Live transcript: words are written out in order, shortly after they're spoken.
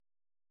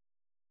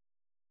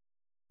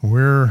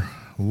We're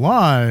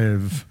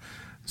live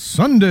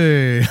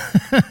Sunday.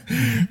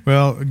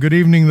 Well, good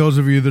evening, those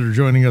of you that are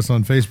joining us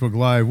on Facebook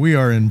Live. We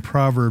are in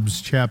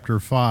Proverbs chapter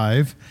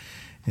 5.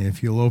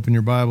 If you'll open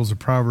your Bibles to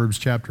Proverbs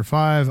chapter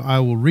 5, I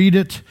will read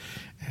it,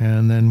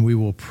 and then we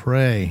will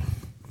pray.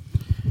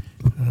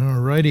 All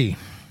righty.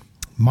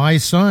 My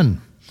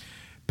son,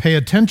 pay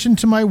attention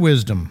to my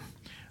wisdom.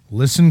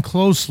 Listen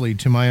closely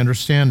to my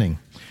understanding,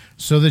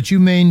 so that you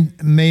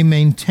may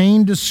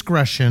maintain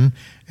discretion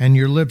and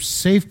your lips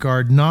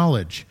safeguard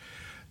knowledge.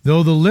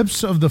 Though the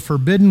lips of the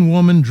forbidden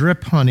woman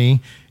drip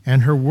honey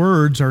and her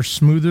words are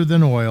smoother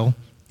than oil,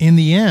 in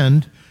the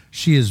end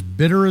she is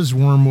bitter as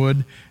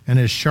wormwood and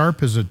as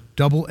sharp as a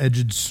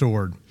double-edged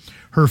sword.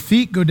 Her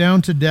feet go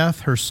down to death,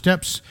 her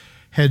steps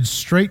head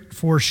straight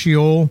for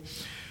Sheol.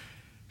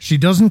 She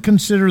doesn't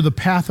consider the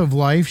path of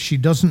life. She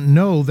doesn't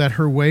know that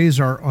her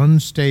ways are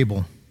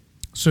unstable.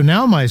 So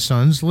now, my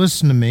sons,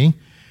 listen to me.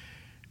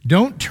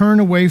 Don't turn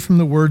away from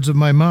the words of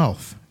my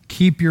mouth.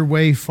 Keep your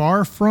way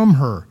far from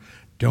her.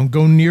 Don't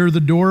go near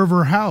the door of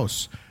her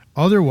house.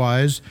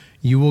 Otherwise,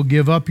 you will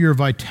give up your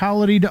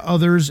vitality to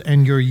others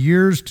and your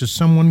years to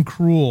someone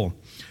cruel.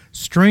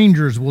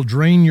 Strangers will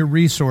drain your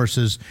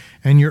resources,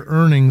 and your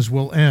earnings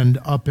will end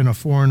up in a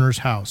foreigner's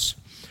house.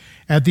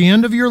 At the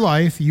end of your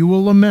life, you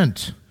will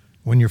lament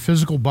when your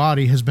physical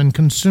body has been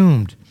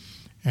consumed,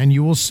 and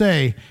you will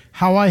say,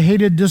 "How I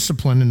hated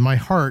discipline, and my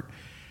heart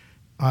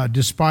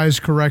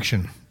despised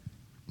correction.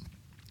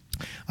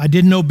 I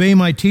didn't obey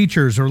my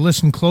teachers or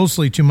listen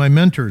closely to my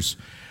mentors.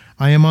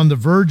 I am on the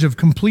verge of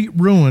complete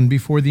ruin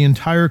before the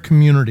entire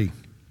community."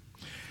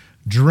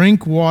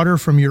 Drink water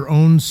from your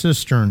own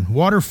cistern,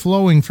 water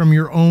flowing from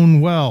your own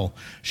well.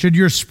 Should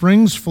your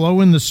springs flow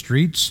in the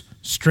streets,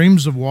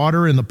 streams of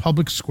water in the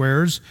public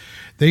squares?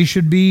 They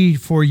should be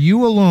for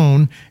you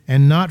alone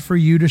and not for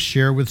you to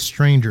share with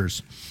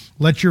strangers.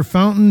 Let your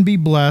fountain be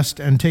blessed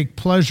and take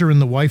pleasure in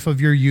the wife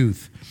of your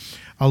youth.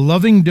 A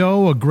loving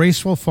doe, a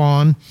graceful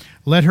fawn,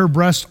 let her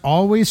breast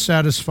always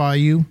satisfy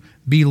you.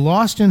 Be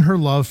lost in her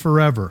love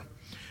forever.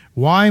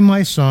 Why,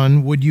 my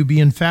son, would you be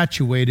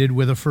infatuated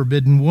with a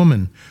forbidden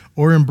woman,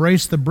 or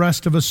embrace the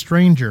breast of a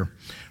stranger?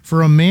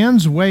 For a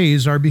man's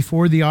ways are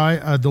before the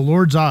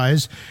Lord's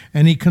eyes,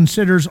 and he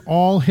considers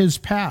all his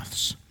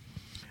paths.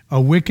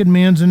 A wicked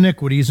man's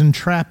iniquities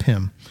entrap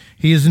him.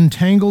 He is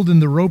entangled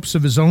in the ropes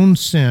of his own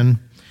sin.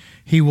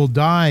 He will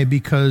die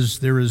because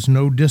there is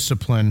no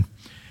discipline,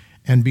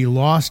 and be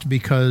lost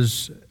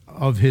because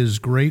of his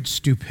great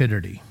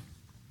stupidity.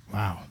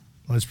 Wow.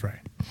 Let's pray.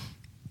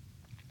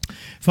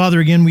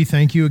 Father, again, we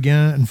thank you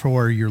again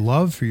for your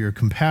love, for your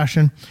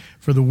compassion,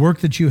 for the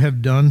work that you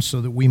have done so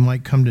that we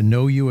might come to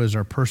know you as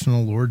our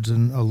personal Lord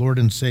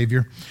and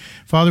Savior.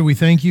 Father, we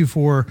thank you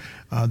for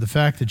the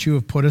fact that you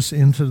have put us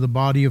into the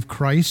body of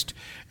Christ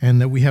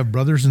and that we have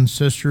brothers and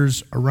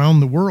sisters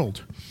around the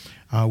world.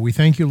 We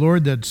thank you,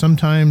 Lord, that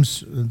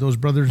sometimes those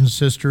brothers and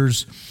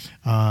sisters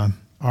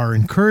are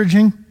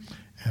encouraging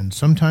and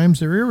sometimes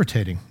they're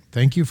irritating.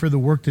 Thank you for the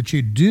work that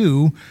you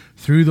do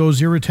through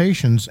those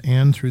irritations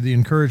and through the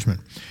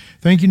encouragement.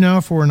 Thank you now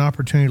for an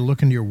opportunity to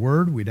look into your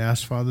word. We'd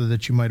ask, Father,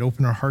 that you might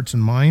open our hearts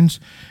and minds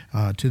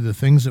to the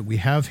things that we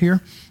have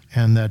here,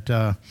 and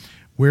that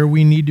where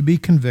we need to be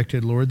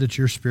convicted, Lord, that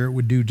your Spirit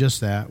would do just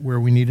that. Where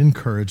we need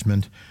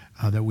encouragement,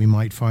 that we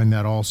might find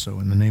that also.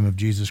 In the name of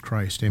Jesus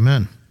Christ,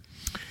 amen.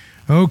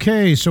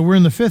 Okay, so we're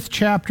in the 5th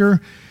chapter.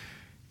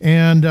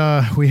 And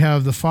we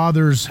have the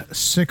Father's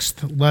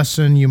 6th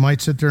lesson. You might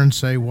sit there and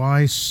say,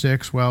 why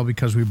 6? Well,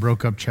 because we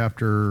broke up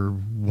chapter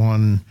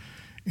 1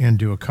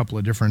 into a couple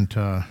of different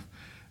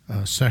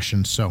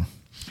sessions. So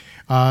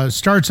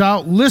starts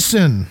out,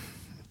 listen.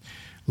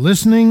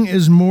 Listening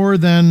is more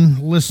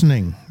than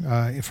listening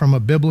from a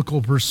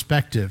biblical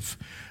perspective.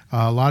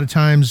 A lot of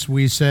times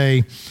we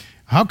say,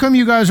 how come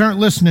you guys aren't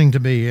listening to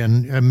me?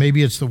 And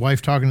maybe it's the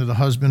wife talking to the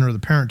husband or the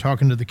parent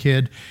talking to the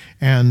kid,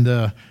 and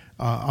the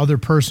other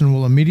person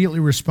will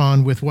immediately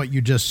respond with what you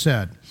just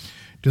said.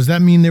 Does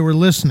that mean they were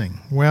listening?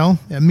 Well,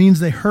 it means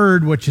they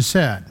heard what you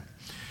said.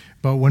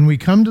 But when we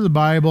come to the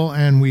Bible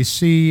and we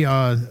see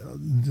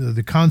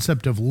the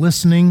concept of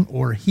listening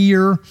or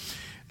hear,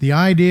 the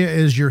idea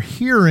is you're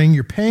hearing,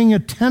 you're paying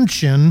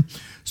attention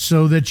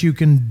so that you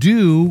can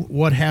do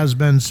what has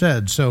been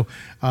said. So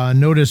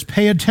notice,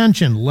 pay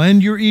attention,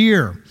 lend your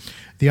ear.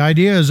 The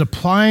idea is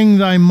applying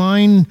thy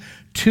mind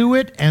to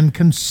it and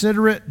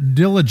consider it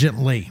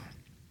diligently.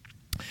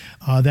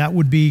 That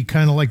would be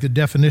kind of like the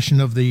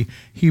definition of the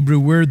Hebrew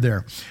word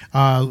there.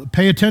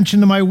 Pay attention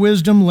to my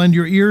wisdom, lend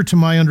your ear to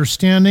my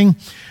understanding.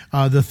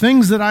 The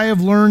things that I have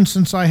learned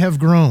since I have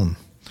grown.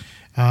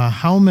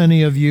 How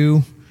many of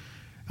you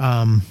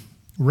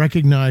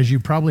recognize you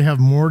probably have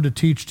more to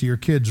teach to your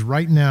kids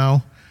right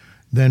now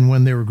than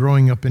when they were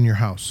growing up in your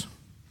house?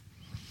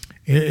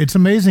 It's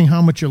amazing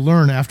how much you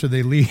learn after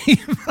they leave.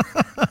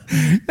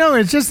 No,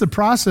 it's just the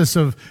process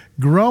of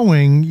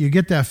growing. You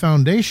get that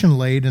foundation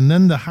laid, and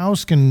then the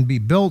house can be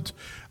built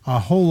a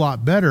whole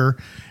lot better.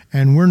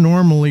 And we're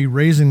normally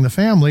raising the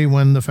family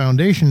when the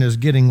foundation is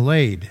getting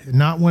laid,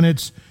 not when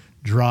it's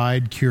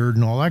dried, cured,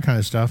 and all that kind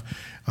of stuff.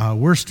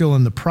 We're still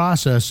in the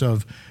process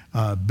of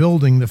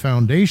building the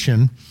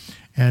foundation.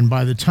 And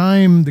by the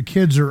time the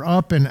kids are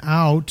up and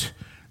out,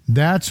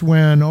 that's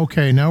when,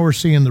 okay, now we're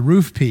seeing the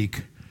roof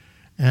peak.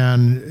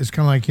 And it's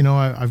kind of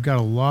like, I've got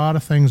a lot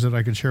of things that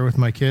I could share with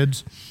my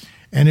kids.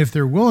 And if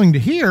they're willing to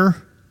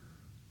hear,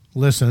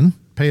 listen,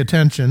 pay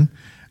attention,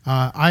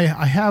 I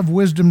have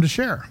wisdom to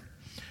share.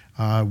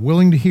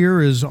 Willing to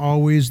hear is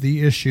always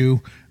the issue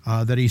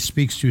that he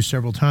speaks to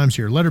several times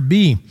here. Letter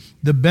B,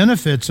 the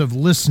benefits of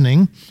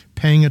listening,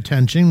 paying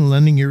attention,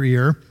 lending your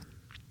ear,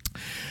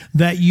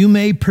 that you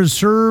may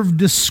preserve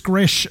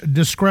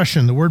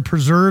discretion. The word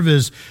preserve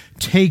is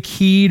take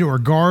heed or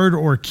guard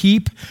or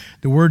keep.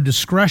 The word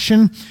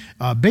discretion,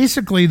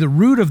 basically the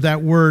root of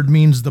that word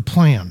means the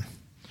plan.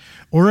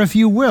 Or if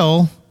you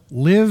will,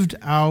 lived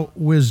out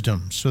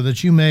wisdom, so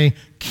that you may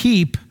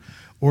keep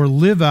or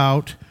live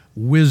out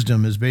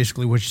wisdom is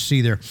basically what you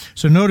see there.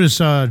 So notice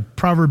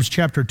Proverbs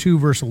chapter 2,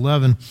 verse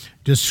 11,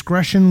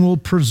 discretion will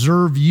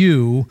preserve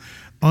you,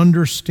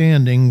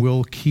 understanding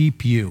will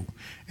keep you.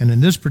 And in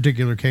this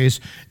particular case,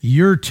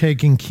 you're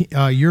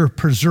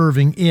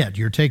preserving it.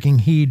 You're taking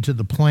heed to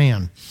the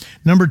plan.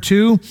 Number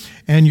 2,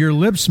 and your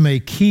lips may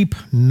keep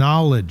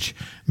knowledge.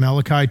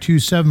 Malachi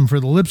 2:7, for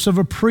the lips of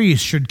a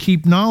priest should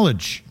keep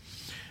knowledge.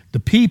 The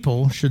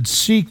people should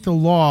seek the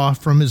law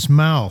from his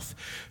mouth,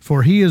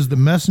 for he is the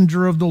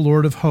messenger of the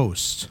Lord of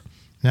hosts.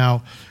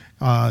 Now,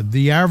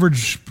 the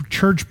average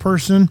church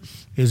person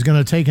is going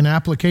to take an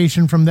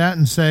application from that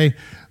and say,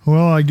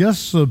 well, I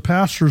guess the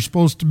pastor's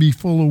supposed to be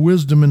full of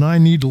wisdom and I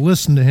need to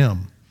listen to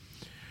him.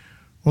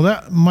 Well,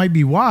 that might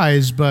be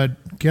wise,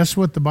 but guess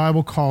what the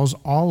Bible calls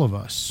all of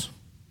us?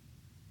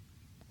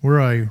 We're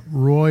a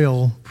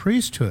royal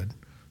priesthood.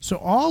 So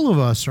all of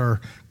us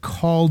are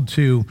called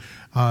to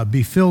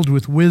be filled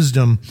with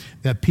wisdom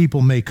that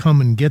people may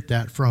come and get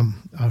that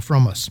from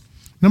us.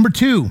 Number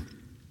 2,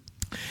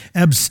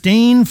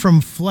 abstain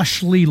from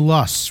fleshly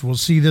lusts. We'll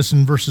see this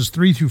in verses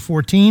 3 through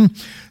 14.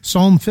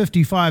 Psalm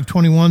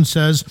 55:21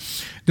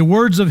 says, the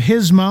words of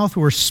his mouth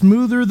were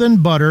smoother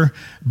than butter,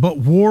 but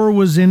war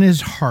was in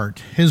his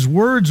heart. His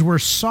words were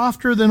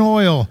softer than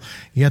oil,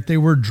 yet they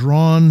were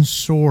drawn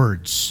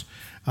swords.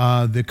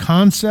 The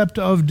concept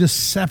of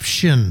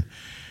deception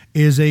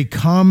is a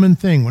common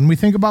thing. When we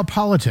think about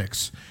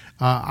politics,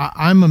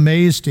 I'm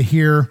amazed to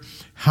hear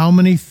how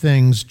many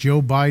things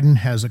Joe Biden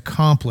has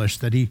accomplished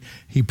that he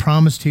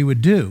promised he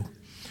would do.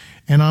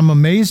 And I'm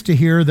amazed to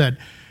hear that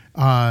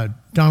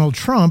Donald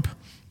Trump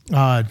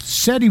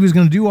said he was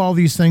going to do all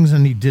these things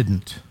and he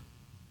didn't.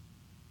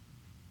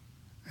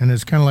 And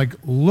it's kind of like,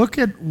 look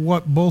at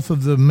what both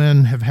of the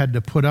men have had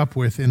to put up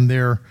with in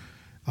their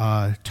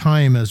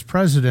time as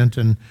president.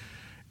 And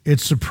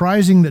it's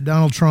surprising that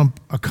Donald Trump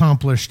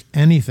accomplished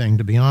anything,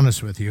 to be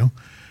honest with you.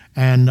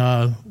 And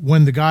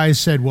when the guy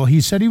said, well,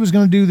 he said he was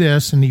going to do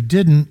this and he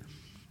didn't,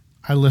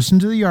 I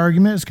listened to the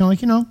argument. It's kind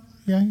of like,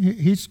 yeah,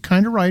 he's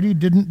kind of right. He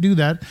didn't do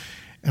that.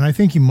 And I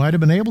think he might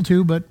have been able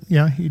to, but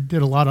yeah, he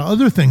did a lot of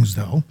other things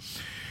though.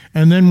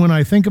 And then when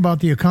I think about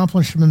the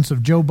accomplishments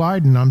of Joe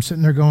Biden, I'm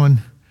sitting there going,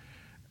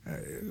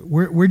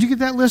 where'd you get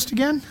that list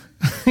again?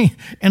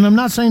 And I'm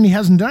not saying he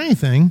hasn't done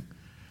anything,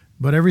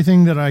 but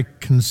everything that I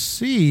can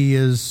see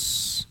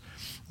is,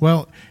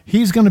 well,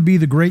 he's going to be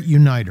the great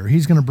uniter.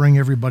 He's going to bring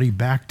everybody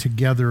back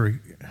together.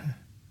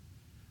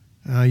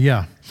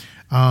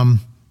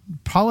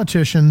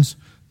 Politicians,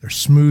 they're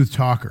smooth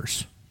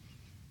talkers.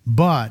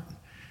 But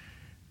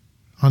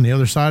on the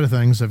other side of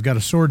things, they've got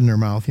a sword in their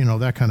mouth,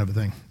 that kind of a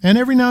thing. And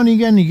every now and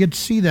again, you get to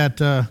see that,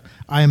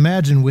 I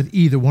imagine, with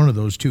either one of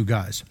those two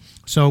guys.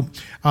 So,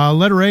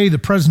 letter A, the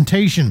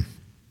presentation.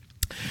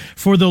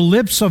 For the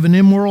lips of an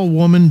immoral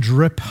woman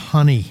drip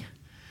honey.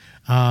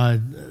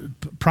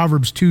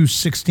 Proverbs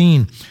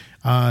 2:16.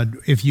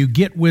 If you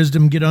get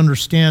wisdom, get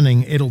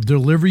understanding, it'll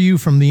deliver you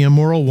from the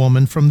immoral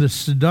woman, from the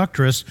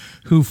seductress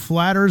who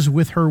flatters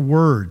with her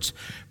words.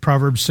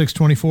 Proverbs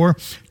 6:24.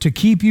 To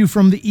keep you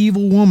from the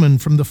evil woman,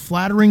 from the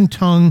flattering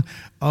tongue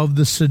of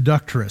the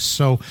seductress.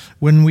 So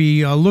when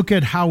we look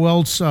at how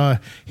else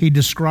he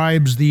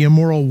describes the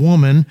immoral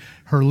woman,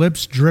 her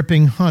lips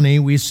dripping honey,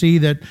 we see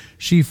that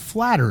she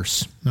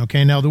flatters.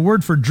 Okay, now the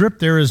word for drip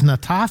there is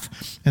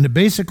nataf, and it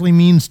basically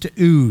means to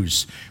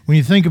ooze. When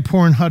you think of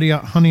pouring honey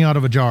out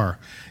of a jar,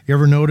 you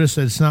ever notice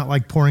that it's not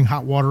like pouring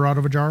hot water out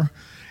of a jar?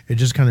 It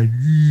just kind of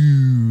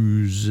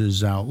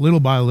oozes out. Little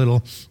by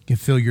little, you can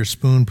fill your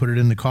spoon, put it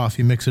in the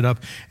coffee, mix it up,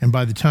 and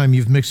by the time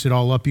you've mixed it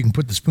all up, you can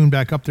put the spoon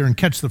back up there and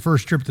catch the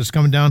first drip that's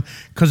coming down,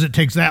 because it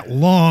takes that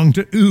long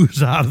to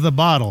ooze out of the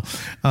bottle.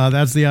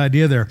 That's the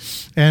idea there.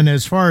 And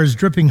as far as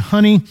dripping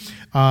honey,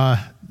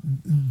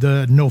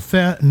 the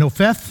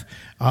nofeth,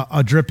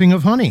 a dripping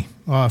of honey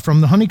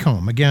from the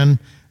honeycomb. Again,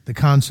 the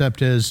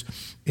concept is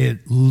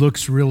it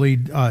looks really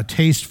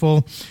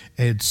tasteful.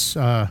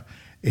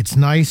 It's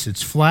nice,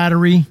 it's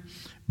flattery,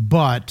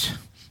 but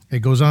it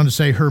goes on to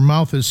say her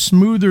mouth is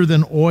smoother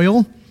than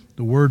oil.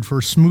 The word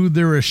for smooth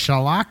there is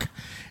shalak.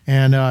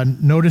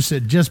 And notice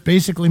it just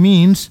basically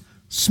means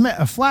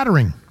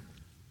flattering.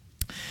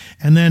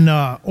 And then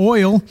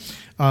oil,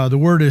 the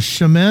word is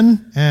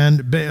shemen,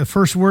 and the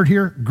first word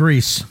here,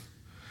 grease.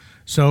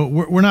 So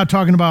we're not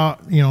talking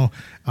about,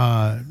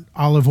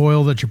 olive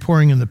oil that you're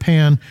pouring in the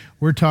pan.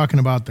 We're talking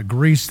about the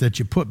grease that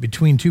you put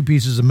between two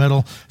pieces of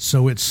metal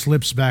so it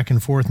slips back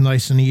and forth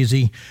nice and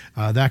easy,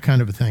 that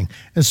kind of a thing.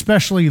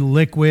 Especially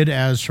liquid,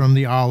 as from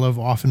the olive,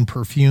 often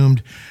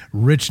perfumed,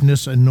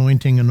 richness,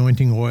 anointing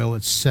oil,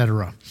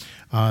 etc.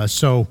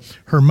 So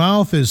her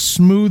mouth is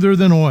smoother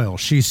than oil.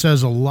 She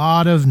says a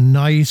lot of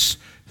nice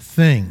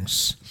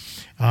things.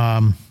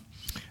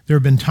 There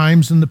have been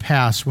times in the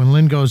past when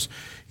Lynn goes,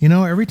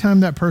 every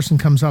time that person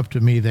comes up to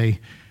me,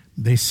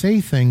 they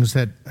say things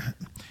that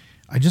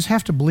I just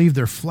have to believe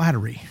they're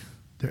flattery.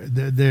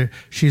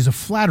 She's a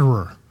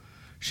flatterer.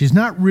 She's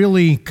not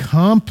really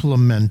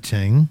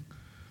complimenting.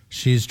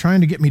 She's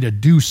trying to get me to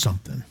do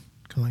something.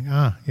 Like,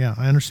 yeah,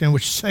 I understand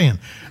what you're saying.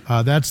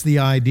 That's the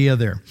idea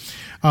there.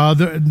 Now,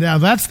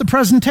 that's the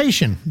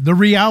presentation, the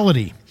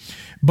reality.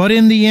 But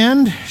in the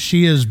end,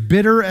 she is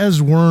bitter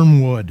as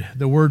wormwood.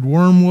 The word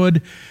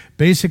wormwood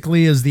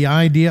basically is the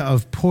idea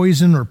of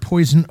poison or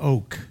poison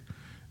oak.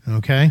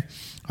 Okay?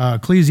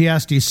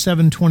 Ecclesiastes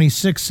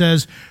 7:26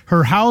 says,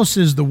 her house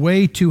is the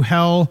way to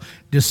hell,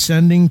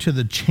 descending to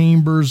the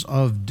chambers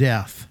of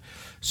death.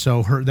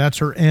 So that's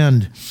her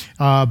end.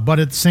 But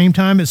at the same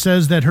time, it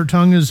says that her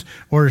tongue is,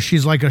 or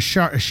she's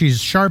she's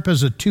sharp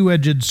as a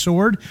two-edged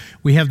sword.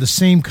 We have the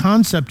same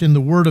concept in the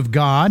Word of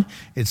God.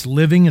 It's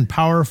living and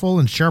powerful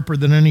and sharper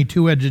than any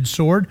two-edged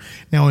sword.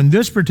 Now, in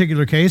this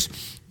particular case,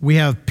 we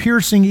have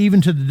piercing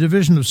even to the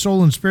division of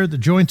soul and spirit, the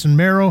joints and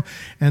marrow,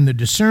 and the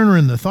discerner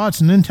and the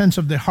thoughts and intents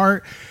of the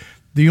heart.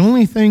 The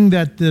only thing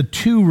that the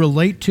two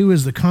relate to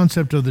is the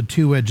concept of the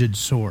two-edged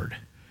sword.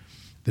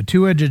 The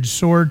two-edged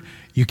sword,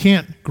 you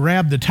can't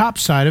grab the top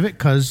side of it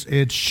because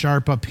it's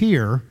sharp up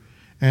here.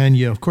 And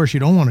of course, you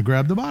don't want to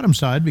grab the bottom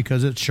side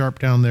because it's sharp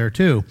down there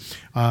too.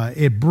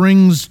 It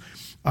brings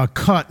a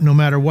cut no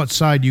matter what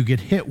side you get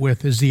hit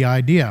with is the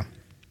idea.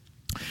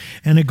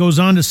 And it goes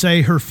on to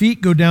say, her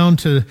feet go down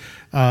to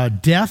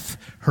death,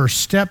 her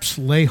steps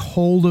lay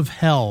hold of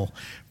hell.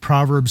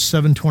 Proverbs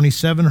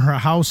 7:27, her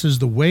house is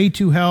the way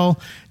to hell,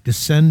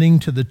 descending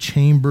to the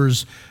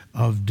chambers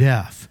of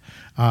death.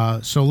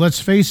 So let's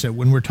face it,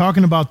 when we're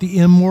talking about the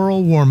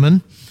immoral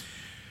woman,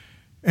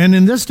 and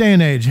in this day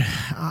and age,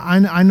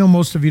 I know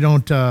most of you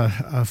don't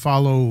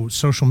follow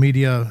social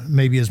media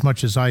maybe as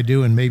much as I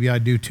do, and maybe I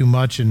do too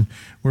much, and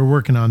we're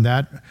working on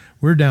that.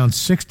 We're down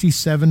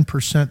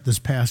 67% this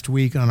past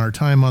week on our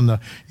time on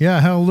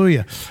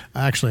hallelujah.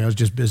 Actually, I was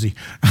just busy.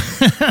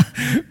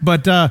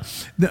 But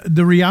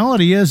the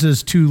reality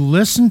is to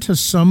listen to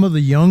some of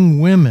the young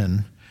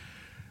women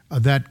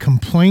that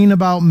complain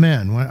about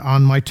men.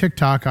 On my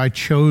TikTok, I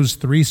chose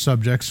 3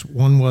 subjects.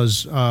 One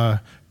was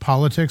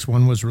politics,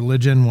 one was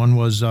religion, one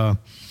was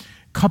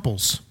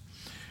couples.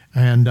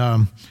 And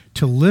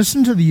to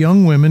listen to the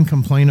young women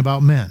complain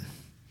about men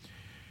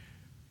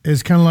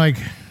is kind of like,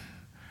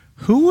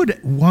 who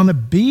would want to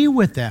be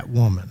with that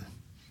woman?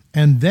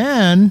 And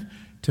then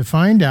to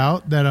find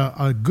out that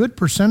a good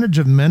percentage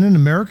of men in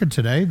America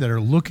today that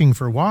are looking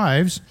for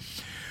wives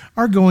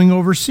are going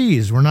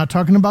overseas. We're not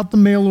talking about the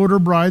mail order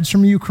brides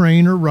from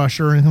Ukraine or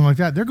Russia or anything like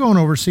that. They're going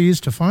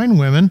overseas to find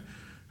women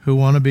who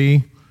want to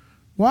be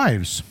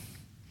wives,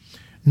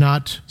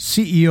 not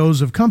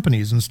CEOs of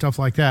companies and stuff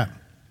like that.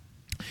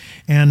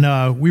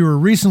 And we were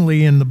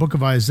recently in the book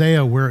of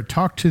Isaiah where it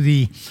talked to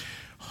the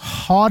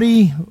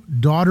haughty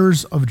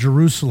daughters of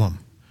Jerusalem.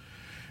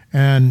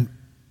 And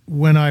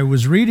when I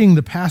was reading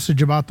the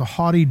passage about the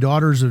haughty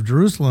daughters of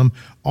Jerusalem,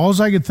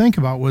 all I could think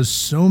about was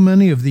so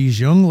many of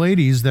these young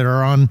ladies that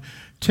are on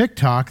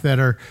TikTok that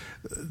are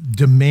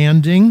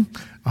demanding,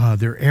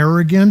 they're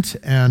arrogant,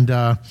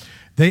 and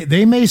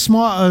they may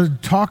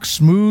talk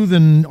smooth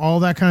and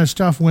all that kind of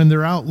stuff when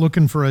they're out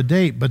looking for a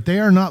date, but they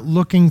are not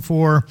looking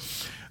for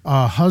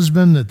a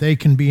husband that they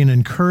can be an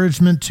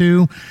encouragement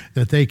to,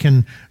 that they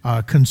can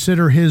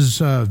consider his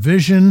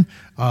vision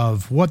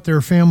of what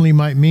their family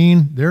might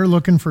mean. They're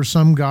looking for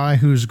some guy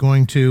who's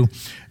going to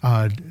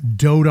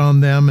dote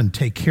on them and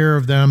take care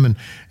of them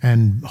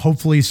and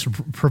hopefully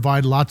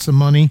provide lots of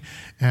money.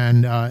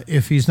 And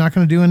if he's not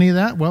going to do any of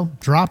that, well,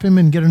 drop him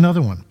and get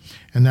another one.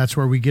 And that's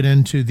where we get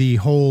into the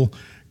whole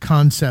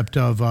concept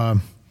of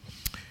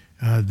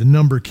the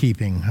number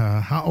keeping,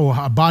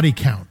 a body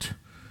count.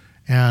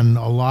 And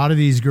a lot of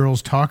these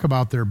girls talk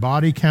about their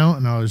body count,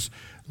 and I was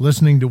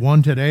listening to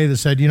one today that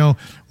said,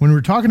 when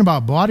we're talking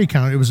about body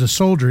count, it was a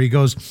soldier. He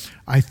goes,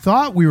 I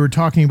thought we were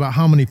talking about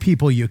how many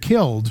people you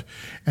killed,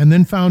 and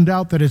then found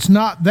out that it's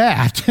not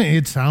that.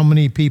 It's how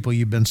many people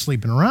you've been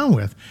sleeping around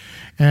with.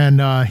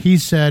 And he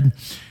said,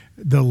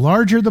 the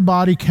larger the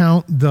body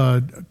count,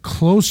 the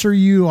closer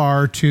you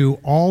are to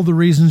all the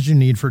reasons you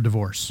need for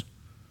divorce.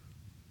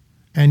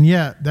 And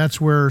yet, that's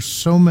where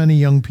so many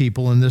young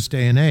people in this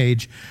day and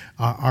age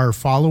are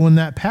following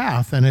that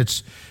path. And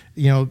it's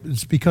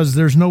because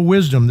there's no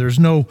wisdom, there's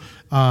no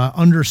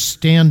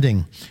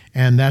understanding,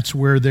 and that's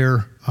where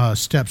their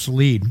steps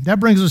lead. That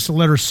brings us to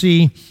letter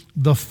C,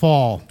 the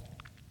fall.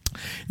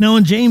 Now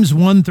in James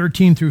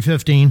 1:13 through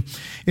 15,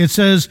 it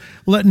says,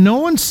 "Let no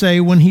one say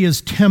when he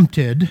is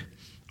tempted,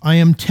 I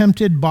am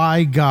tempted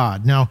by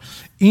God." Now,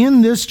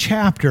 in this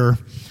chapter,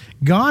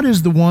 God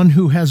is the one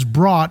who has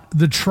brought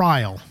the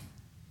trial,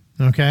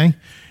 okay?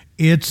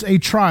 It's a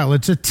trial.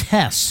 It's a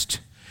test.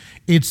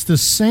 It's the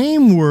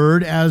same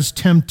word as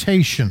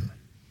temptation.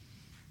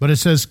 But it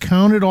says,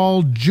 "Count it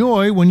all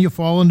joy when you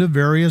fall into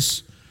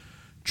various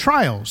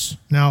trials."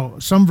 Now,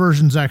 some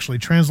versions actually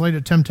translate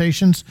it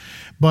temptations,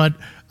 but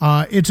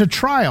it's a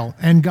trial,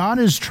 and God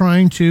is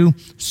trying to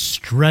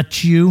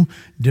stretch you,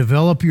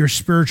 develop your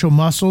spiritual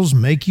muscles,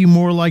 make you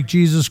more like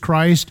Jesus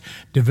Christ,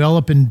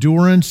 develop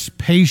endurance,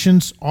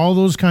 patience, all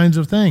those kinds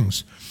of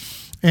things.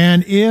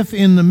 And if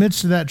in the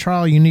midst of that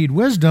trial you need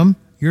wisdom,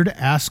 you're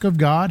to ask of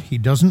God. He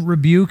doesn't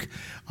rebuke,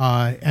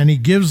 and he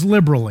gives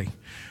liberally,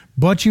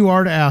 but you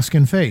are to ask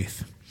in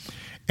faith.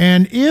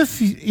 And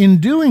if in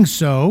doing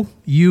so,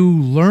 you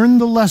learn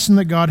the lesson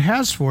that God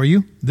has for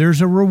you,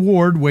 there's a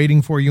reward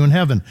waiting for you in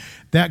heaven.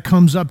 That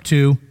comes up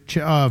to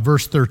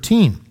verse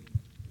 13.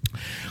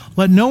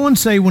 "Let no one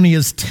say when he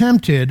is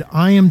tempted,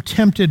 I am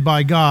tempted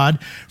by God,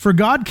 for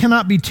God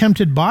cannot be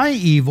tempted by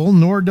evil,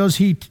 nor does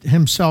he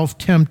himself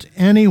tempt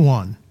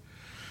anyone."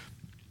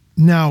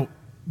 Now,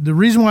 the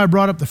reason why I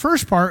brought up the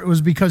first part was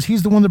because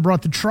he's the one that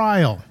brought the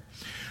trial.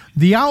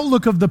 The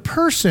outlook of the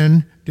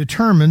person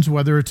determines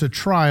whether it's a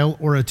trial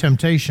or a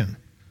temptation.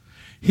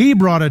 He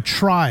brought a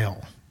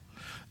trial.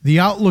 The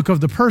outlook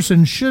of the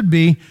person should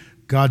be,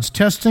 God's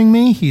testing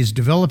me, he's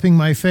developing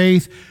my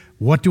faith.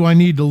 What do I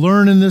need to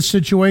learn in this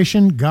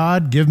situation?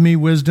 God, give me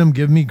wisdom,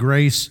 give me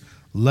grace,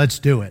 let's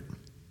do it.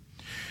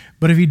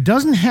 But if he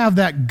doesn't have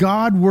that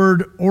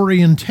Godward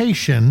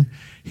orientation,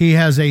 he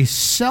has a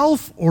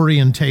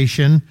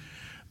self-orientation,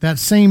 that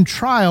same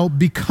trial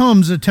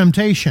becomes a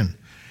temptation.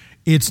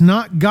 It's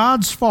not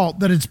God's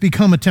fault that it's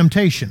become a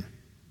temptation.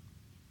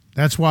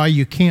 That's why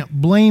you can't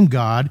blame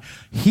God.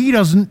 He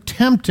doesn't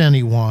tempt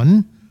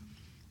anyone,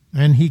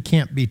 and he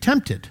can't be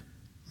tempted.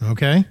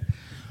 Okay?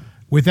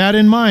 With that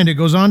in mind, it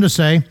goes on to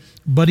say,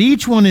 "But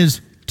each one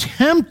is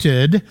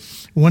tempted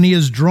when he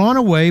is drawn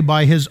away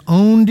by his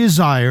own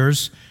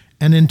desires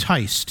and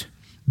enticed.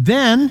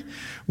 Then,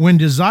 when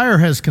desire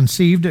has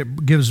conceived,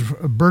 it gives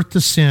birth to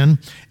sin,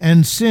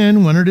 and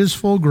sin, when it is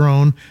full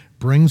grown,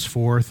 brings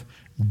forth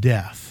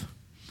death."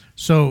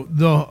 So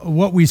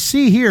what we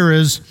see here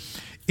is,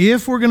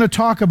 if we're going to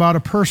talk about a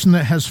person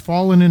that has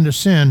fallen into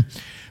sin,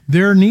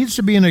 there needs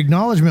to be an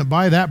acknowledgement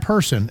by that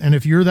person. And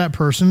if you're that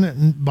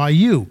person, by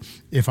you.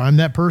 If I'm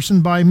that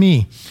person, by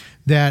me.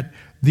 That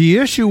the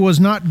issue was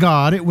not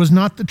God, it was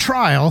not the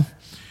trial,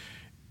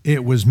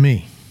 it was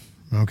me.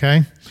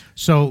 Okay?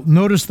 So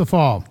notice the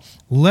fall.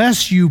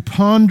 "Lest you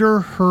ponder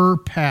her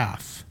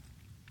path.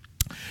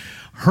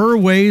 Her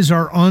ways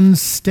are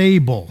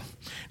unstable."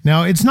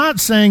 Now, it's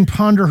not saying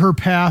ponder her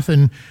path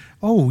and,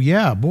 oh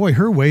yeah, boy,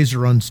 her ways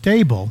are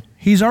unstable.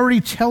 He's already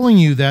telling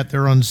you that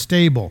they're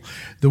unstable.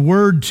 The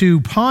word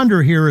to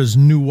ponder here is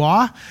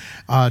nuah,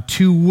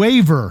 to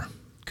waver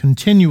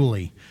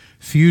continually.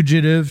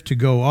 Fugitive, to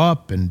go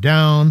up and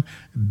down,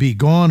 be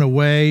gone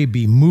away,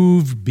 be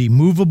moved, be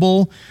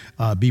movable,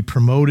 be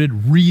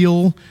promoted,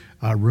 reel,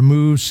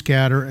 remove,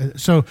 scatter.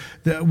 So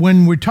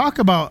when we talk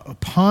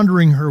about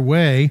pondering her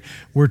way,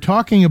 we're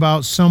talking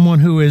about someone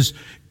who is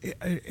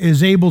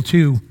able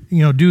to,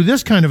 do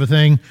this kind of a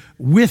thing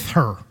with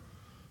her.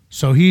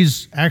 So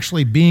he's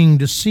actually being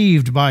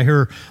deceived by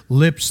her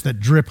lips that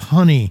drip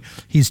honey.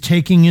 He's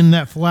taking in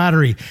that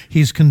flattery.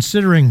 He's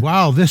considering,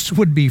 wow, this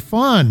would be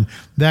fun,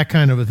 that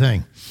kind of a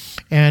thing.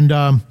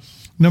 And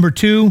number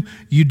 2,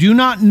 you do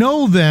not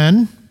know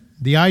then.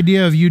 The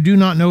idea of you do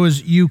not know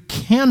is you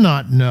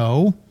cannot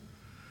know.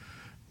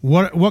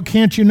 What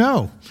can't you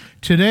know?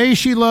 Today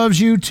she loves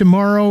you,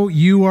 tomorrow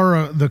you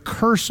are the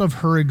curse of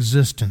her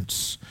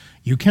existence.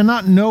 You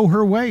cannot know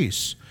her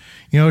ways.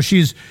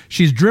 She's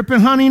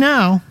dripping honey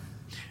now.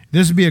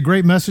 This would be a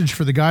great message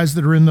for the guys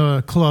that are in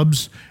the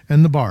clubs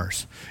and the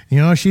bars.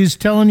 She's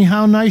telling you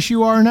how nice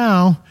you are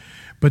now,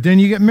 but then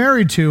you get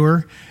married to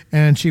her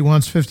and she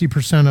wants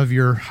 50% of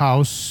your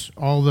house,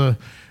 all the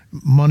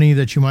money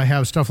that you might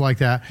have, stuff like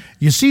that.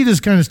 You see this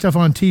kind of stuff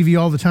on TV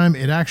all the time.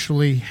 It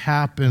actually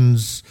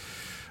happens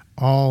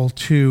all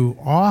too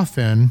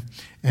often,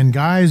 and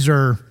guys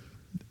are,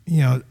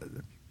 they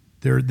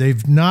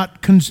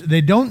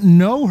don't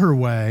know her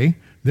way.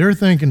 They're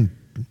thinking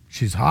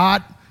she's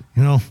hot,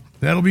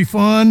 that'll be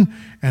fun,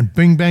 and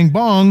bing bang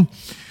bong,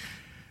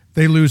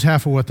 they lose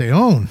half of what they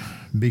own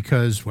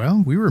because,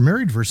 we were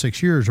married for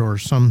 6 years or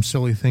some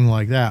silly thing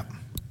like that.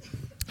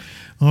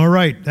 All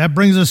right, that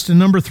brings us to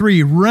number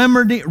 3,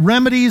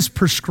 remedies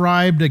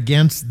prescribed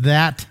against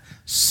that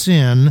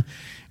sin,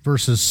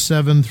 verses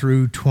 7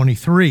 through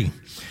 23.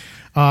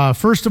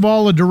 First of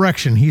all, a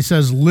direction. He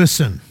says,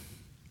 listen.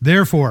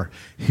 Therefore,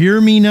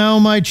 hear me now,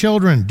 my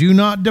children. Do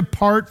not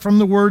depart from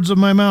the words of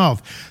my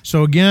mouth.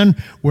 So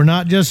again, we're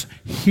not just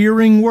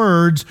hearing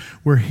words.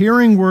 We're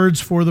hearing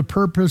words for the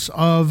purpose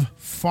of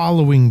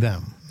following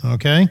them.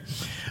 Okay?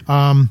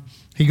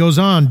 He goes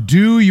on,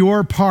 do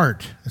your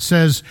part. It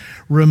says,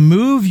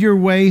 remove your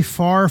way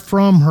far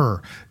from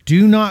her.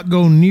 Do not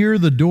go near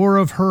the door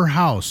of her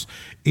house.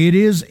 It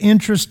is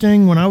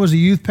interesting. When I was a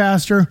youth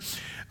pastor,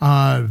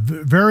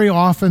 very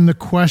often the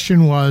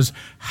question was,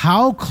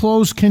 how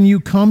close can you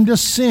come to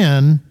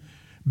sin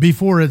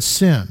before it's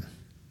sin?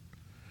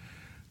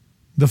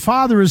 The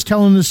father is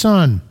telling the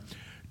son,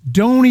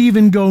 don't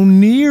even go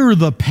near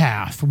the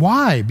path.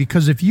 Why?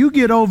 Because if you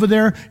get over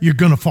there, you're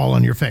going to fall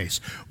on your face.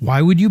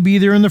 Why would you be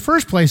there in the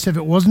first place if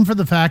it wasn't for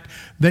the fact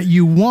that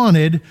you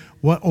wanted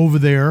what over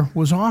there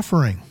was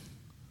offering?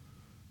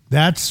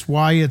 That's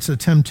why it's a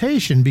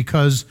temptation,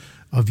 because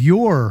of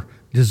your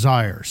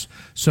desires.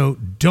 So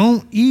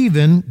don't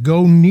even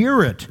go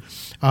near it.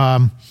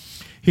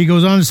 He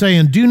goes on to say,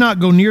 and do not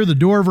go near the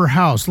door of her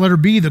house. Let her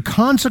be the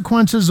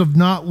consequences of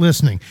not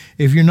listening.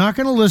 If you're not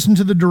going to listen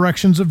to the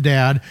directions of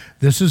dad,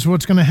 this is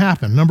what's going to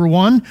happen. Number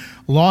one,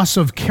 loss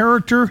of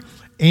character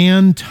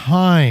and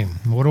time.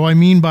 What do I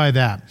mean by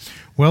that?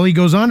 Well, he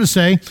goes on to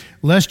say,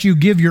 lest you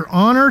give your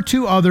honor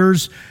to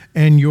others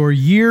and your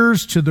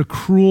years to the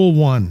cruel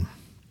one.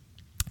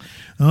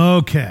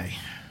 Okay.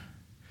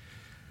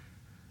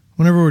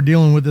 Whenever we're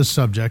dealing with this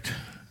subject,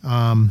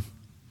 I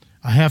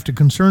have to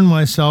concern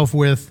myself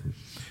with,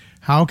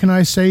 how can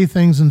I say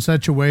things in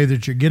such a way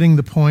that you're getting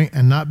the point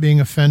and not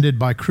being offended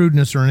by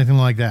crudeness or anything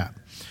like that?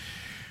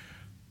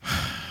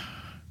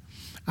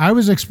 I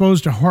was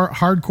exposed to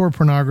hardcore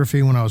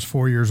pornography when I was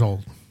 4 years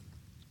old.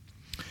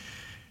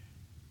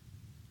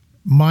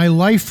 My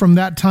life from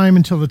that time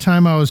until the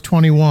time I was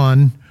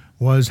 21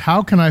 was,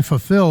 how can I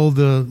fulfill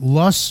the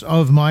lusts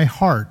of my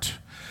heart?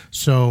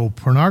 So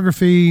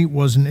pornography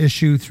was an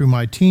issue through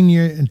my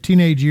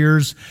teenage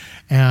years,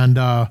 and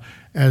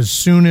as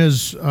soon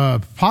as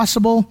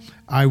possible,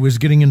 I was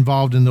getting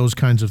involved in those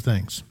kinds of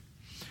things.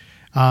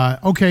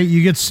 Okay,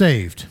 you get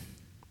saved.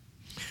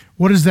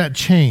 What does that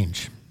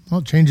change?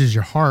 Well, it changes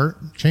your heart,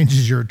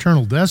 changes your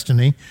eternal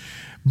destiny,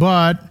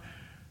 but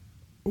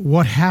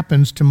what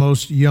happens to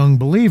most young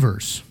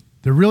believers?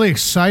 They're really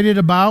excited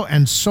about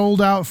and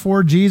sold out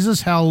for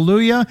Jesus,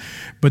 hallelujah,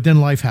 but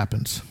then life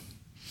happens.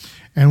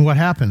 And what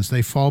happens?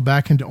 They fall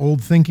back into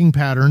old thinking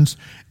patterns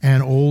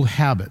and old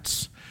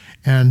habits.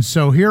 And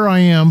so here I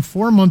am,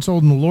 4 months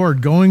old in the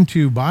Lord, going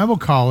to Bible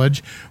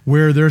college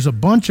where there's a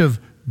bunch of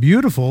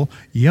beautiful,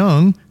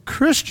 young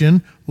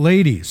Christian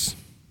ladies.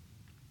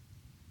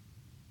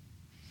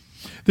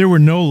 There were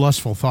no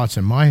lustful thoughts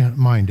in my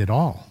mind at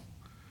all.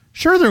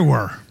 Sure there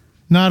were.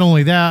 Not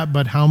only that,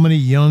 but how many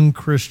young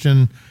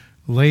Christian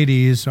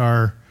ladies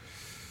are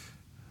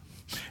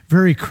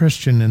very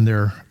Christian in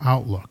their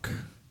outlook.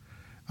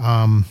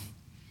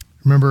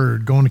 Remember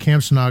going to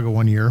Camp Sinaga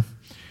one year,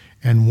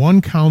 and one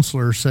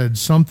counselor said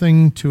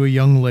something to a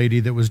young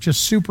lady that was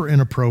just super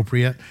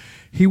inappropriate.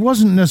 He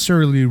wasn't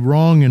necessarily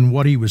wrong in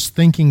what he was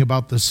thinking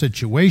about the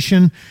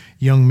situation.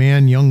 Young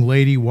man, young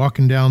lady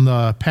walking down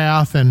the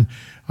path, and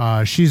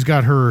she's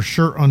got her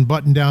shirt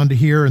unbuttoned down to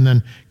here and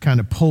then kind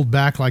of pulled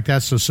back like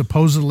that, so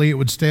supposedly it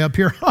would stay up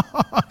here.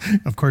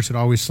 Of course, it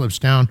always slips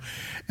down.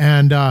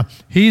 And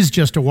he's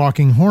just a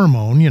walking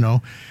hormone, you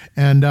know,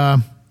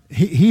 and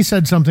he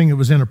said something that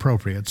was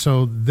inappropriate.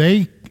 So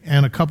they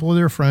and a couple of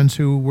their friends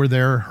who were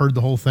there heard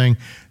the whole thing.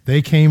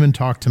 They came and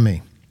talked to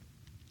me.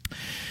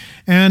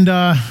 And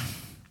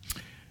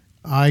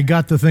I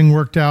got the thing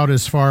worked out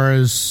as far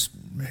as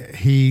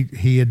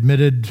he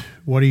admitted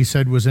what he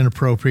said was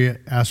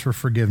inappropriate, asked for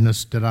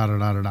forgiveness,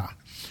 da-da-da-da-da-da.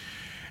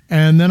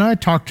 And then I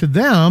talked to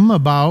them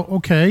about,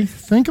 okay,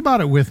 think about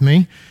it with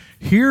me.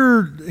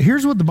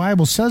 Here's what the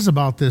Bible says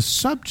about this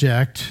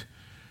subject.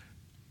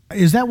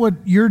 Is that what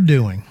you're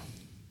doing?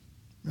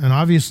 And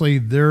obviously,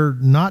 they're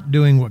not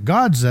doing what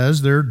God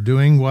says. They're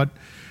doing what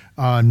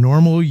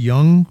normal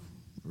young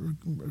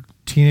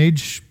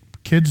teenage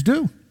kids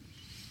do.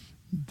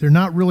 They're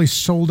not really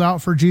sold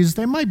out for Jesus.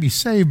 They might be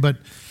saved, but,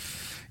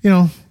 you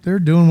know, they're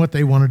doing what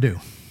they want to do.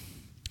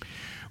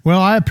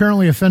 Well, I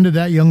apparently offended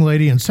that young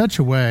lady in such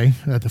a way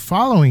that the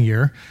following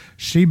year,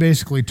 she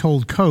basically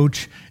told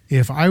Coach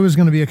if I was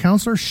going to be a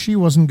counselor, she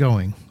wasn't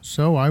going.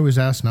 So I was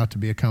asked not to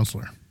be a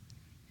counselor.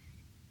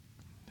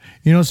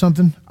 You know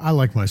something? I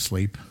like my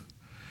sleep.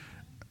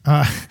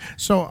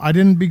 So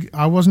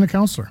I wasn't a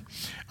counselor.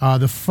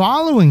 The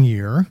following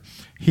year,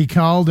 he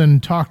called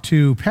and talked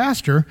to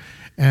Pastor,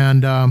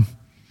 and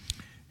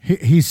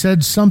he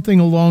said something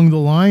along the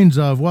lines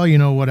of, well, you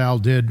know, what Al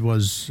did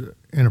was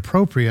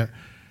inappropriate.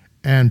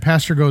 And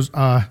Pastor goes,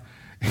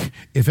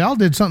 if Al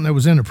did something that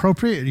was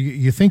inappropriate,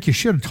 you think you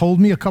should have told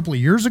me a couple of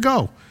years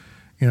ago,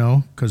 you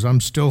know, because I'm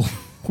still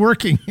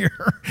working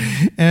here.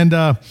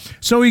 And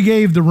so he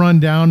gave the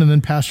rundown, and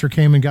then Pastor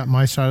came and got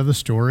my side of the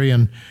story.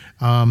 And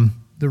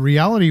the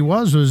reality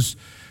was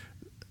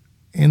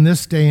in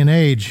this day and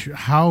age,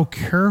 how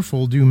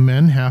careful do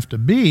men have to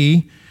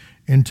be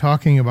in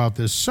talking about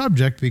this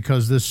subject,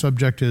 because this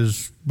subject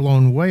is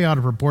blown way out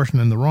of proportion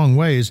in the wrong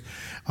ways.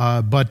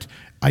 But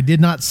I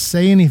did not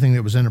say anything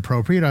that was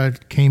inappropriate. I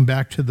came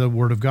back to the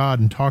Word of God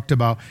and talked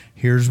about,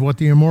 here's what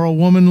the immoral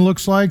woman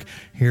looks like,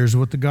 here's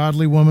what the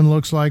godly woman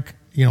looks like.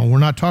 You know, we're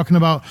not talking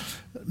about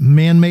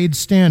man-made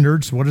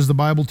standards. What does the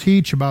Bible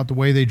teach about the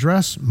way they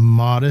dress?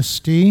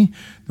 Modesty.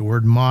 The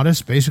word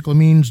modest basically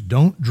means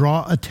don't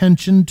draw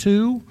attention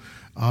to.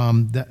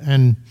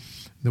 And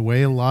the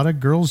way a lot of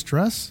girls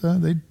dress,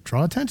 they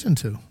draw attention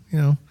to,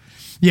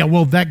 Yeah,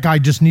 well, that guy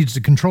just needs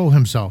to control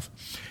himself.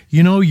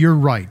 You're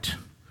right.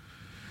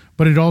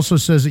 But it also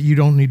says that you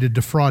don't need to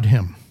defraud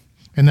him.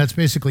 And that's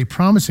basically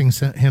promising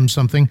him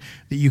something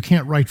that you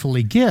can't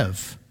rightfully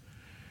give.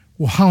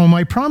 Well, how am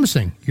I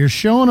promising? You're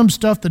showing him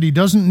stuff that he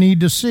doesn't need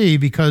to see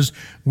because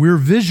we're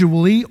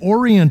visually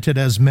oriented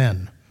as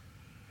men.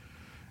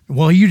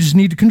 Well, you just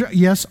need to control.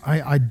 Yes,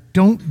 I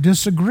don't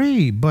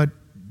disagree, but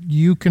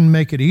you can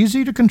make it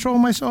easy to control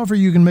myself or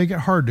you can make it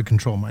hard to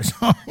control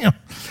myself.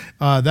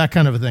 That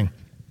kind of a thing.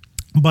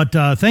 But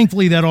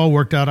thankfully, that all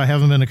worked out. I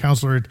haven't been a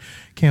counselor at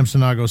Camp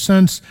Sinago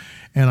since,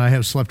 and I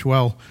have slept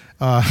well.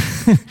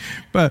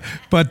 But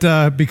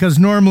because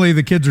normally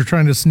the kids are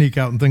trying to sneak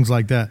out and things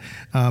like that.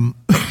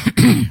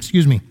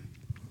 Excuse me.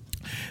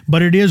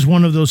 But it is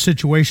one of those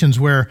situations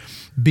where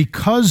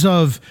because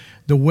of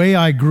the way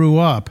I grew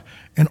up,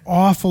 an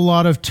awful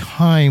lot of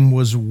time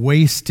was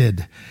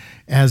wasted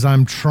as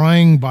I'm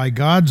trying by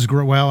God's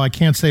grace. Well, I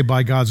can't say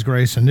by God's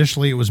grace.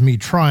 Initially, it was me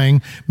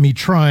trying, me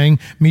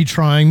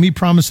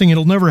promising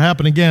it'll never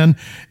happen again,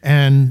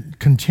 and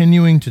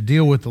continuing to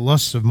deal with the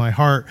lusts of my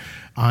heart.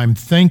 I'm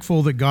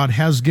thankful that God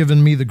has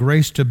given me the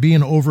grace to be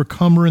an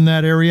overcomer in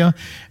that area.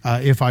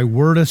 If I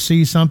were to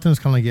see something, it's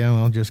kind of like,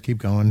 well, just keep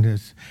going.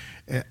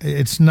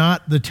 It's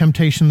not the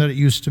temptation that it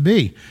used to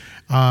be.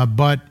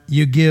 But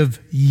you give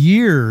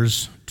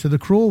years to the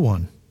cruel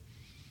one.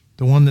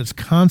 The one that's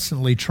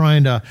constantly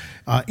trying to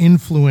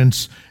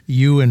influence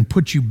you and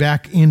put you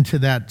back into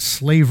that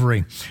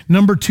slavery.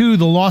 Number 2,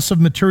 the loss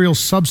of material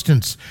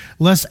substance.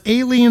 Lest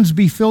aliens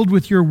be filled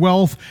with your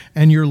wealth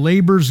and your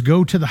labors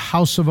go to the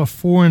house of a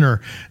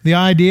foreigner. The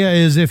idea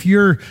is if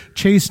you're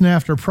chasing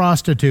after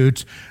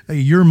prostitutes,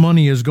 your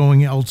money is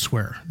going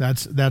elsewhere.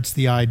 That's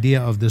the idea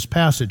of this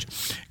passage.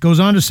 It goes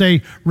on to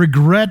say,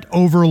 regret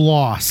over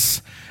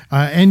loss.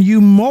 And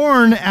you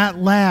mourn at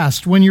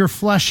last when your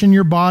flesh and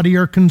your body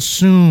are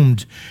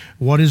consumed.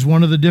 What is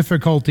one of the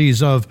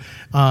difficulties of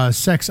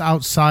sex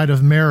outside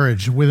of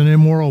marriage with an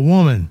immoral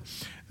woman?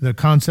 The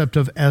concept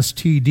of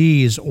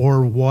STDs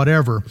or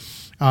whatever.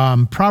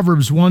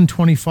 Proverbs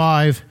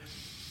 1:25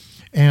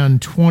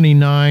 and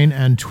 29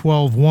 and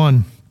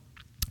 12:1.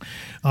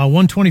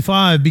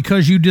 125,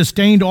 because you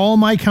disdained all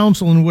my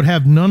counsel and would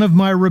have none of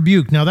my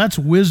rebuke. Now that's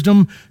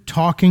wisdom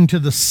talking to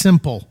the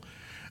simple.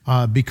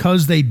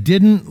 Because they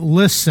didn't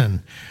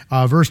listen.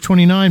 Verse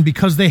 29,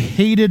 because they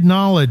hated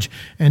knowledge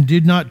and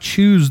did not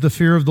choose the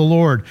fear of the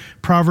Lord.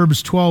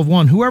 Proverbs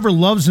 12:1, whoever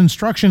loves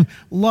instruction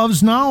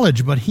loves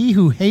knowledge, but he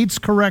who hates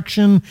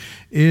correction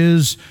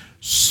is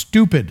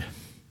stupid.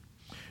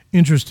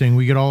 Interesting,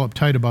 we get all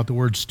uptight about the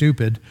word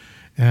stupid.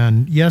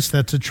 And yes,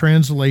 that's a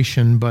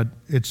translation, but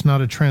it's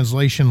not a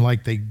translation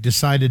like they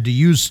decided to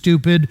use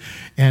stupid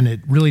and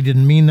it really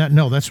didn't mean that.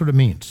 No, that's what it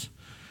means.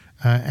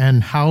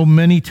 And how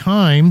many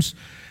times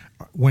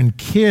when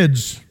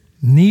kids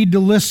need to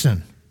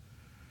listen,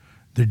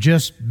 they're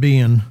just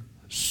being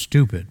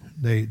stupid.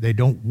 They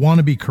don't want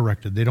to be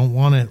corrected. They don't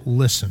want to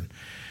listen.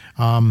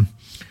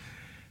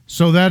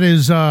 So that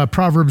is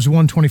Proverbs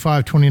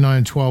 1:25,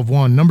 29,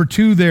 12:1. Number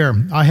 2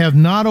 there, I have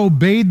not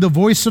obeyed the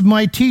voice of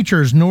my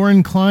teachers, nor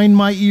inclined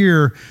my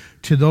ear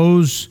to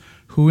those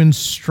who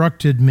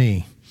instructed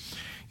me.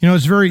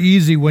 It's very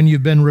easy when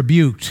you've been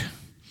rebuked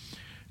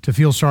to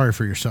feel sorry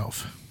for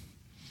yourself.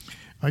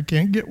 I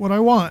can't get what I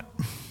want.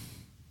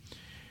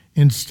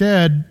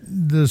 Instead,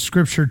 the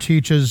scripture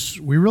teaches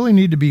we really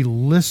need to be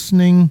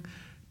listening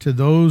to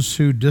those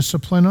who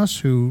discipline us,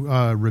 who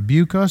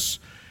rebuke us,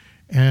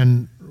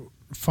 and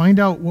find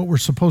out what we're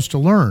supposed to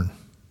learn.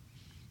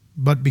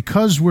 But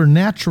because we're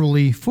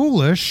naturally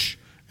foolish,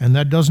 and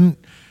that doesn't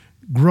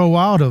grow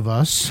out of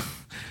us,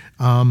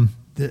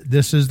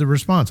 this is the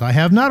response. I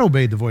have not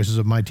obeyed the voices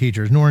of my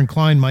teachers, nor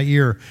inclined my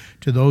ear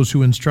to those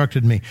who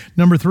instructed me.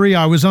 Number 3,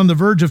 I was on the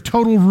verge of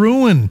total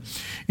ruin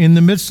in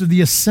the midst of the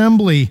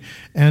assembly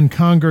and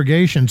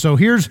congregation. So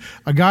here's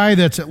a guy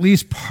that's at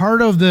least part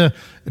of the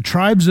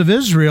tribes of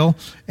Israel,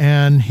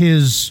 and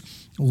his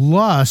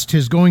lust,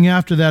 his going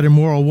after that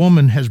immoral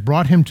woman, has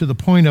brought him to the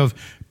point of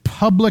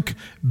public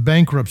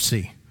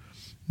bankruptcy.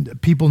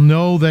 People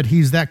know that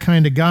he's that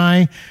kind of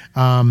guy.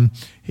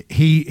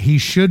 He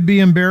should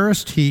be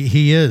embarrassed.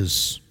 He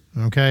is.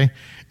 Okay?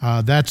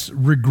 That's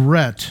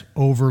regret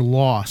over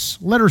loss.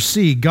 Letter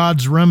C,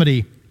 God's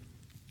remedy,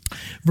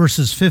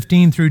 verses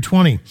 15 through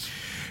 20.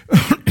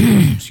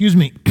 Excuse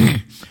me.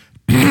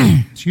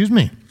 Excuse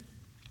me.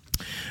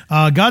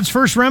 God's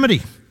first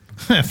remedy.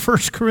 1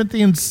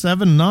 Corinthians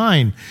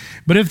 7:9.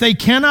 But if they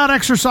cannot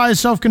exercise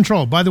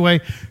self-control, by the way,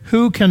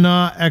 who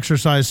cannot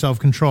exercise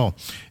self-control?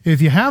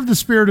 If you have the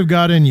Spirit of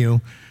God in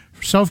you,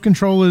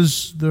 self-control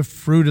is the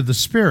fruit of the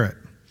Spirit.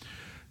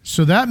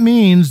 So that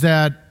means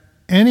that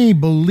any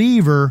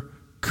believer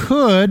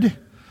could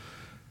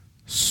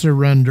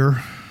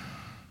surrender,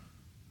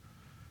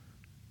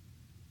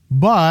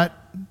 but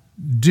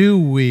do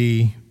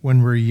we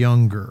when we're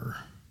younger.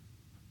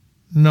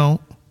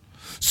 No.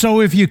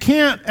 So if you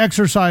can't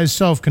exercise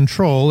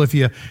self-control, if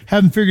you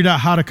haven't figured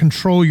out how to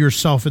control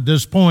yourself at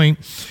this point,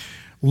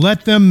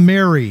 let them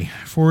marry,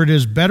 for it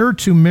is better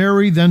to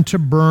marry than to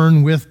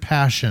burn with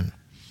passion.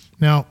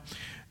 Now,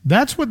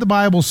 that's what the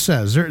Bible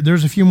says.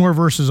 There's a few more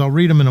verses. I'll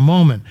read them in a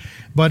moment.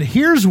 But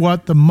here's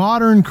what the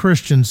modern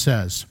Christian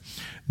says.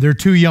 They're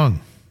too young.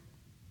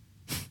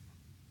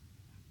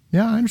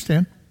 Yeah, I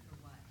understand.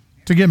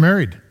 To get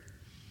married.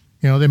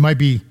 You know, they might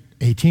be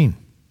 18.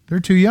 They're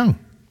too young.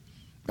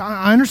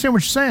 I understand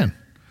what you're saying.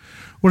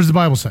 What does the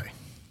Bible say?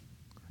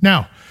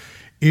 Now,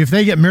 if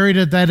they get married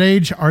at that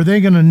age, are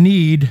they going to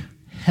need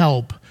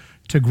help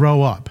to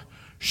grow up?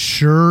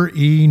 Sure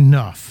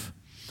enough.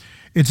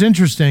 It's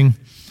interesting.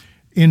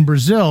 In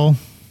Brazil,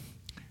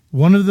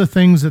 one of the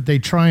things that they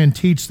try and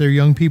teach their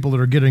young people that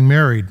are getting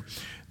married,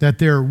 that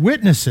their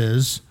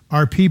witnesses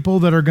are people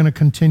that are going to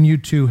continue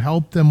to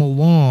help them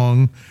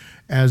along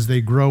as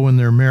they grow in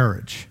their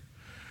marriage.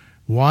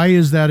 Why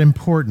is that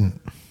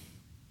important?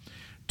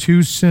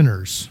 Two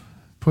sinners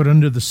put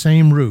under the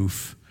same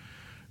roof,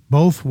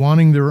 both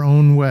wanting their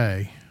own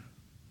way.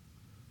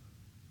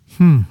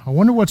 I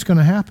wonder what's going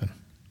to happen.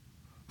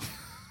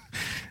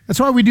 That's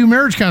why we do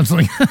marriage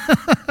counseling.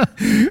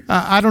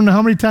 I don't know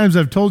how many times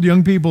I've told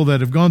young people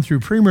that have gone through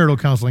premarital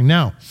counseling.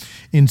 Now,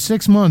 in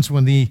 6 months,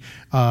 when the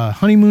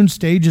honeymoon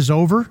stage is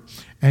over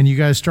and you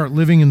guys start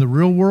living in the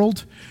real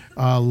world,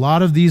 a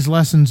lot of these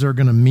lessons are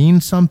going to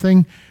mean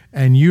something,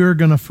 and you're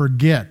going to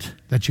forget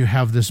that you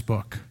have this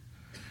book.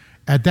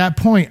 At that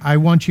point, I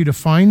want you to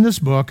find this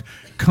book,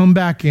 come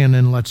back in,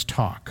 and let's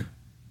talk.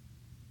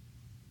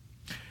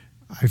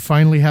 I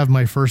finally have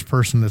my first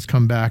person that's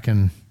come back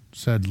and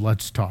said,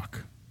 let's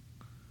talk.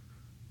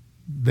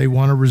 They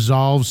want to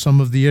resolve some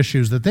of the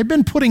issues that they've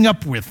been putting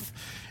up with.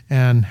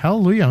 And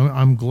hallelujah,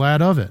 I'm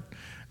glad of it.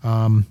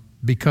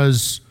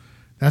 Because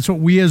that's what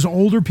we as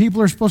older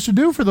people are supposed to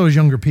do for those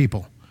younger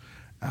people.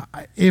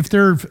 If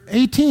they're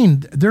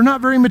 18, they're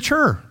not very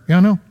mature,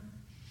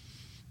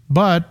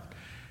 But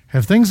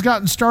have things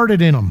gotten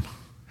started in them?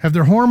 Have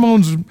their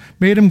hormones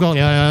made them go,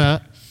 yeah?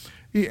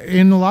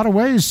 In a lot of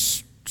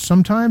ways,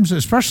 sometimes,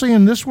 especially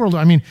in this world,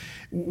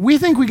 we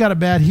think we got it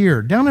bad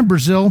here. Down in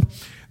Brazil,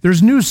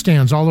 there's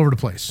newsstands all over the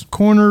place,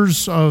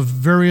 corners of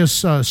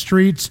various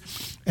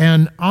streets,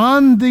 and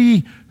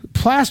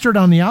plastered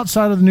on the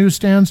outside of the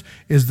newsstands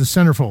is the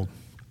centerfold.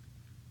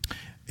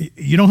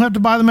 You don't have to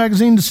buy the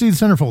magazine to see the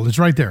centerfold. It's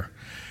right there.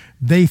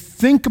 They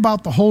think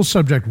about the whole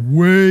subject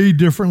way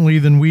differently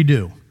than we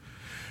do.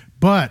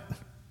 But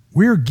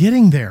we're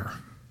getting there.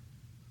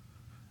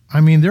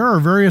 There are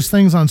various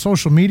things on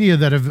social media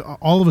that have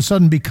all of a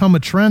sudden become a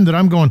trend that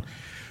I'm going,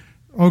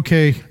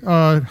 okay,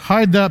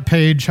 hide that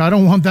page. I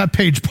don't want that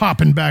page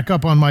popping back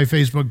up on my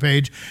Facebook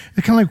page.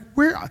 It's kind of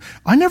like,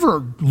 I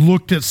never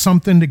looked at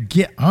something to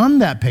get on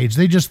that page.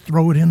 They just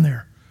throw it in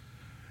there.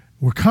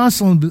 We're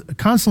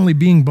constantly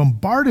being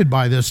bombarded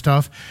by this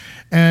stuff.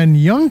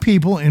 And young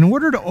people, in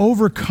order to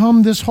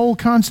overcome this whole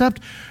concept,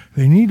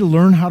 they need to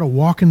learn how to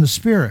walk in the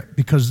Spirit,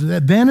 because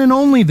then and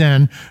only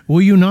then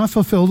will you not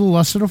fulfill the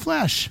lust of the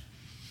flesh.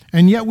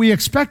 And yet we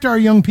expect our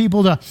young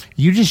people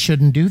you just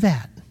shouldn't do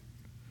that.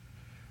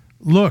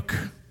 Look,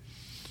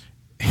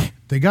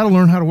 they got to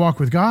learn how to walk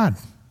with God.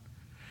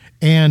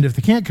 And if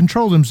they can't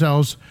control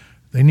themselves,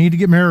 they need to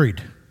get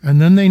married.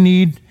 And then they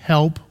need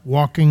help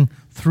walking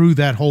through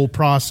that whole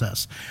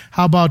process.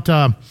 How about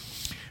 1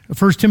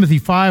 Timothy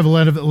 5,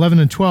 11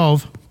 and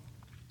 12,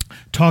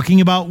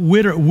 talking about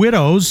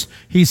widows,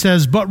 he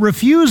says, but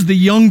refuse the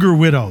younger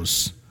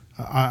widows.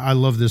 I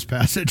love this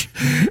passage.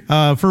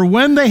 For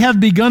when they have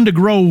begun to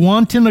grow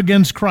wanton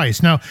against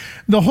Christ. Now,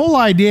 the whole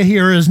idea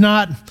here is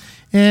not,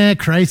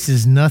 Christ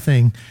is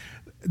nothing.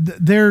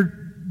 They're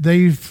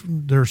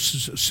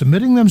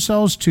submitting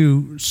themselves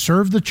to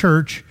serve the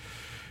church,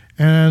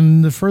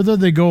 and the further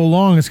they go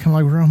along, it's kind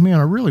of like, oh man,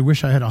 I really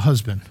wish I had a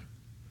husband.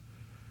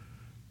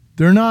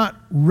 They're not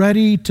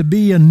ready to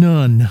be a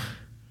nun.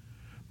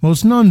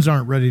 Most nuns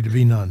aren't ready to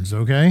be nuns,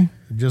 okay?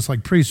 Just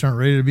like priests aren't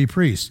ready to be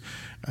priests.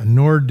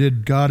 Nor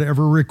did God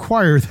ever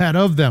require that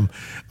of them.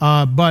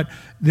 But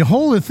the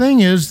whole thing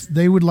is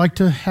they would like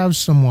to have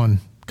someone,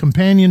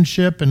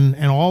 companionship and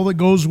all that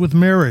goes with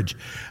marriage.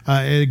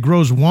 It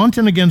grows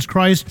wanton against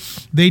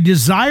Christ. They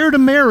desire to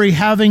marry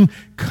having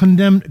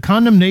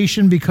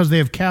condemnation because they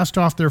have cast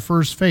off their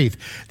first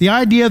faith. The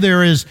idea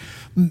there is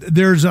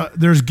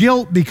there's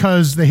guilt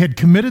because they had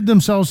committed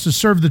themselves to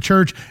serve the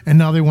church and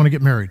now they want to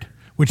get married,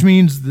 which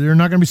means they're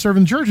not going to be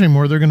serving the church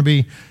anymore. They're going to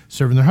be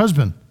serving their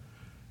husband.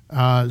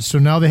 So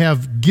now they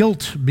have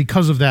guilt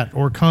because of that,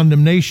 or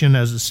condemnation,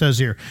 as it says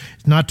here.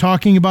 It's not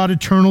talking about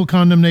eternal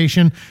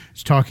condemnation.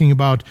 It's talking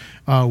about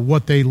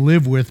what they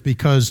live with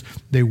because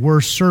they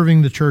were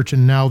serving the church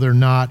and now they're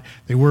not.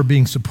 They were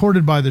being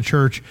supported by the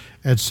church,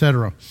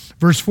 etc.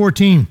 Verse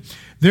 14,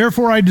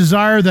 therefore I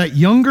desire that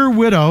younger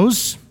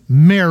widows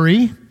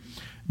marry,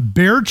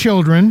 bear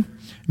children,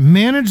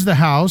 manage the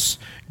house,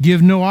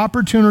 give no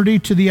opportunity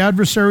to the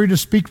adversary to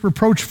speak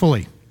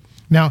reproachfully.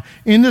 Now,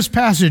 in this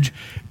passage,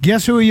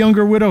 guess who a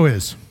younger widow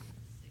is?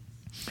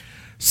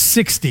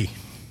 60.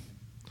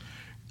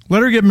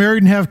 Let her get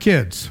married and have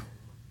kids.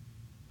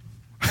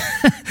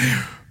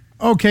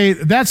 Okay,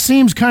 that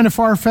seems kind of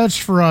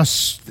far-fetched for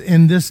us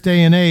in this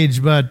day and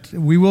age, but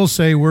we will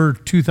say we're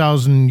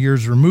 2,000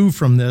 years removed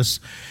from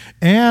this.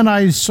 And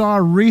I saw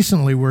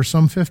recently where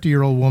some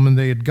 50-year-old woman,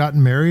 they had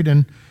gotten married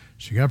and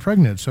she got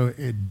pregnant. So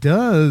it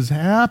does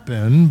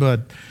happen,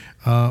 but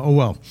oh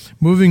well.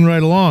 Moving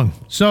right along.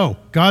 So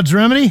God's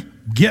remedy,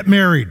 get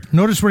married.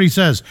 Notice what he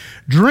says.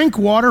 Drink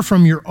water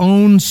from your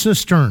own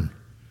cistern.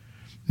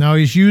 Now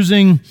he's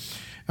using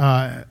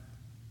an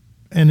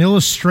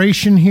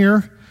illustration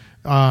here.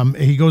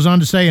 He goes on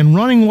to say, and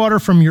running water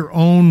from your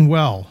own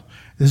well.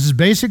 This is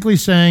basically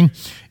saying,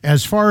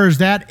 as far as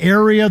that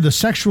area, the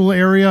sexual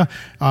area,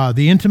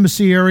 the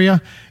intimacy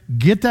area,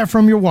 get that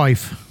from your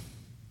wife.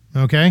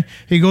 Okay?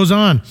 He goes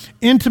on,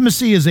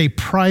 intimacy is a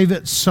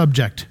private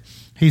subject.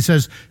 He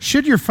says,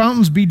 should your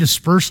fountains be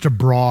dispersed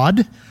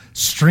abroad,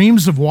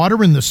 streams of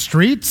water in the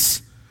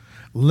streets?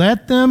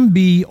 Let them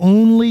be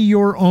only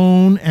your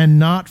own and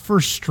not for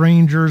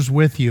strangers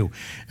with you.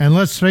 And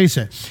let's face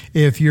it,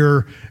 if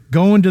you're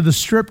going to the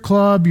strip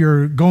club,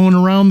 you're going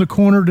around the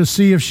corner to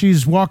see if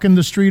she's walking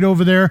the street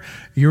over there,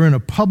 you're in a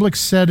public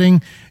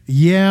setting,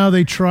 yeah,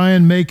 they try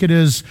and make it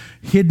as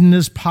hidden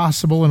as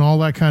possible and all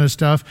that kind of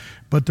stuff,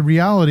 but the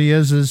reality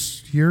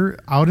is you're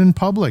out in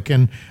public,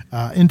 and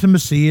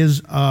intimacy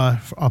is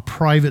a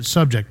private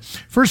subject.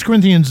 1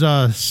 Corinthians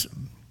 7,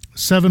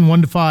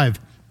 1-5.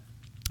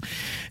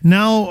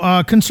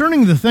 Now,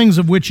 concerning the things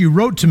of which you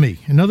wrote to me,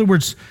 in other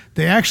words,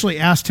 they actually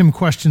asked him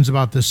questions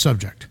about this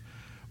subject,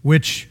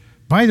 which,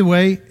 by the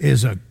way,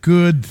 is a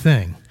good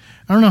thing.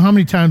 I don't know how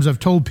many times I've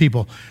told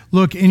people,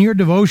 look, in your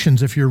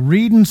devotions, if you're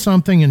reading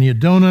something and you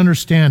don't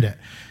understand it,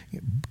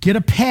 get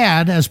a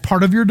pad as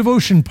part of your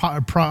devotion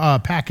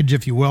package,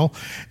 if you will,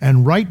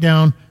 and write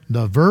down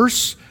the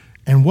verse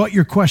and what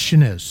your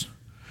question is.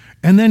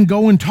 And then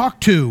go and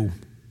talk to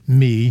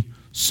me,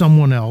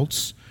 someone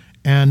else,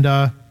 and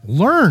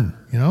learn,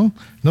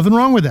 nothing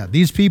wrong with that.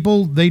 These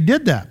people, they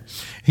did that.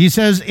 He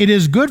says, it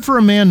is good for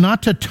a man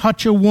not to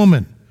touch a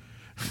woman.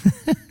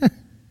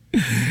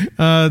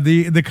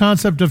 The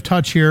concept of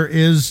touch here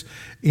is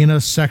in a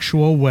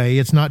sexual way.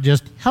 It's not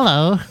just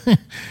hello,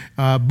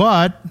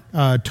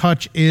 but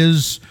touch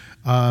is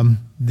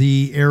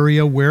the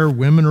area where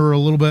women are a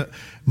little bit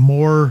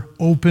more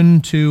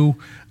open to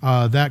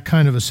that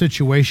kind of a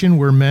situation,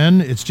 where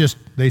men, it's just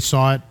they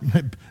saw it,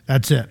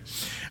 that's it.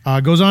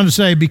 Goes on to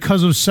say,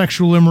 because of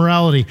sexual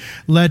immorality,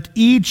 let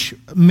each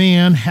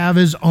man have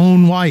his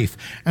own wife,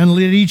 and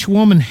let each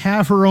woman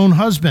have her own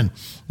husband.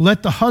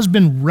 Let the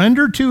husband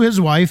render to his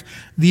wife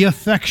the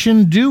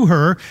affection due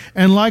her,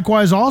 and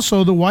likewise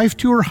also the wife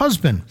to her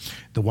husband.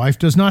 The wife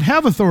does not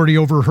have authority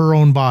over her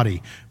own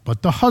body,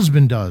 but the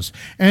husband does.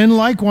 And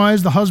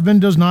likewise the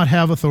husband does not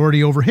have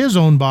authority over his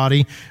own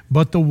body,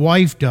 but the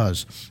wife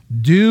does.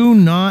 Do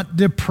not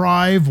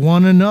deprive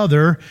one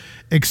another,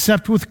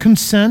 except with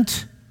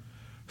consent,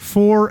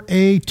 for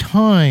a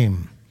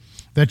time,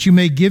 that you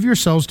may give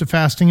yourselves to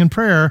fasting and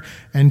prayer,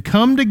 and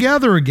come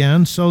together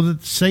again, so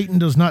that Satan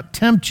does not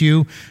tempt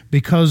you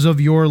because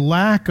of your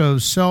lack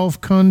of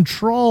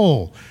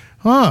self-control.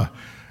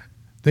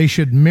 They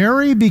should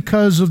marry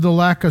because of the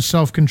lack of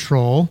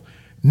self-control.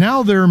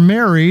 Now they're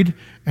married,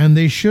 and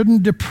they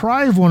shouldn't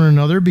deprive one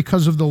another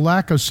because of the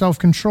lack of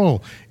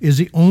self-control. Is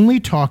he only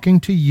talking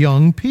to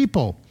young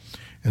people?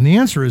 And the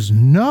answer is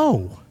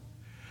no.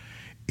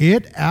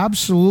 It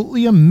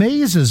absolutely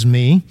amazes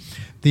me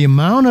the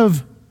amount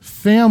of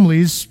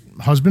families,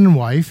 husband and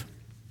wife,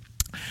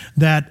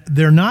 that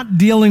they're not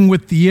dealing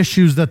with the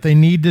issues that they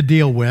need to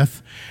deal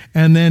with,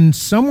 and then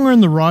somewhere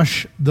in the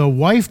rush, the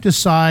wife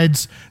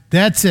decides,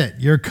 that's it,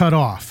 you're cut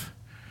off.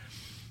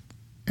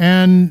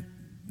 And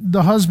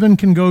the husband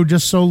can go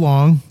just so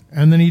long,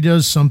 and then he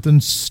does something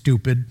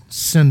stupid,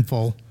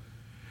 sinful,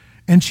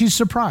 and she's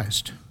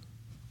surprised.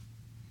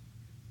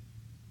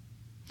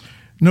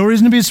 No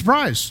reason to be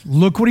surprised.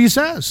 Look what he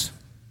says,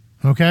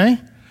 okay?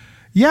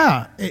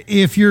 Yeah,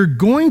 if you're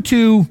going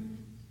to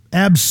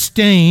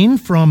abstain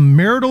from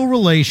marital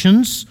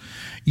relations,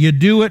 you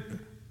do it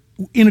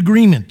in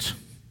agreement.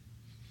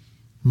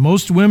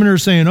 Most women are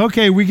saying,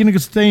 okay, we can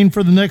abstain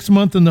for the next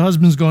month, and the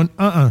husband's going,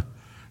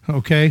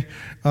 okay,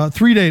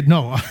 3 days,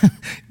 no.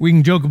 We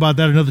can joke about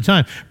that another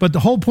time. But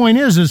the whole point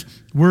is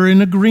we're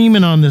in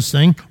agreement on this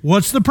thing.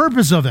 What's the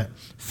purpose of it?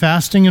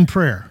 Fasting and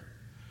prayer.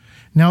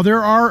 Now,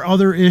 there are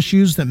other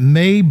issues that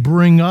may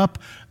bring up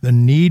the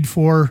need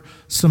for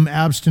some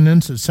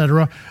abstinence,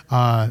 etc.,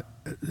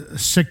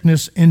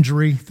 sickness,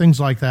 injury, things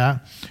like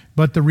that.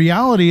 But the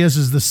reality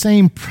is the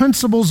same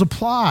principles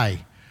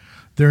apply.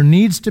 There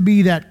needs to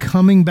be that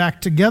coming back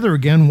together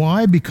again.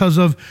 Why? Because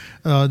of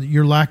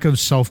your lack of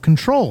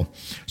self-control.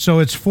 So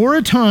it's for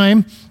a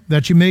time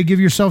that you may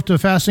give yourself to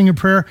fasting and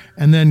prayer,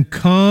 and then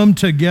come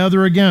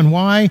together again.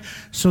 Why?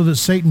 So that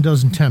Satan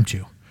doesn't tempt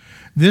you.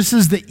 This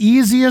is the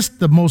easiest,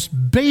 the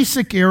most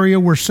basic area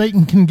where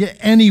Satan can get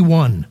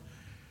anyone.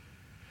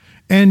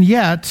 And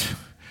yet,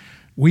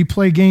 we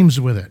play games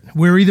with it.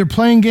 We're either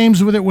playing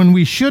games with it when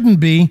we shouldn't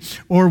be,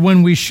 or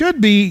when we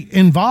should be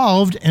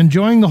involved,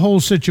 enjoying the whole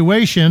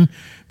situation,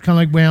 kind of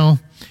like, well,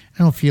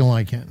 I don't feel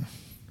like it.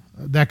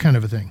 That kind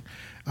of a thing.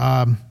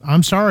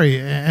 I'm sorry.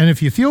 And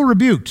if you feel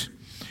rebuked,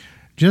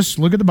 just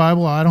look at the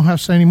Bible. I don't have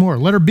to say any more.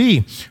 Letter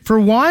B, for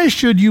why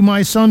should you,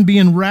 my son, be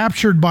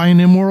enraptured by an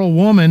immoral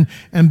woman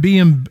and be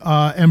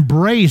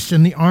embraced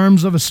in the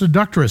arms of a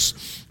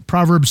seductress?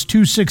 Proverbs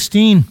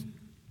 2:16,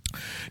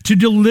 to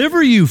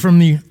deliver you from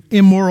the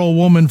immoral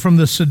woman, from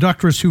the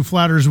seductress who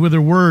flatters with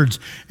her words.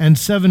 And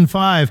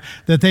 7:5,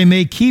 that they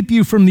may keep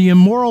you from the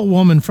immoral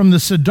woman, from the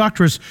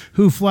seductress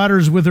who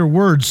flatters with her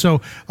words.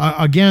 So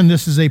again,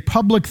 this is a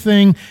public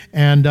thing,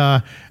 and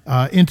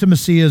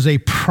intimacy is a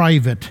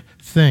private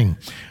thing.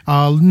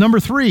 Number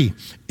 3,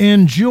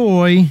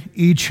 enjoy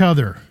each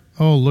other.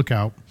 Oh, look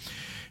out.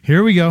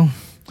 Here we go.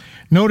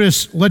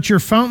 Notice, let your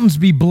fountains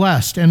be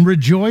blessed and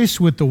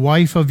rejoice with the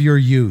wife of your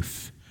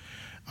youth.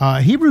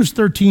 Hebrews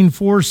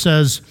 13:4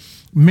 says,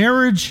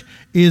 marriage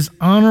is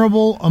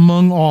honorable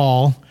among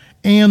all,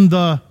 and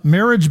the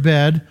marriage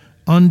bed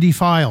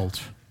undefiled.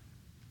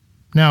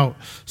 Now,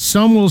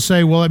 some will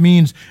say, well, it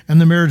means,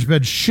 and the marriage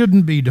bed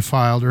shouldn't be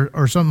defiled,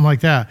 or something like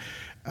that.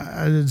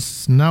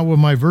 It's not what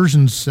my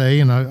versions say,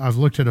 and I've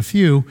looked at a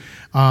few.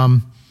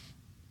 The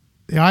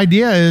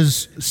idea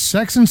is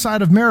sex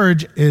inside of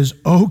marriage is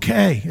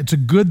okay. It's a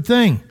good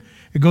thing.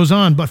 It goes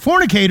on. But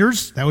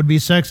fornicators, that would be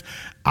sex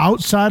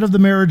outside of the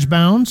marriage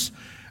bounds,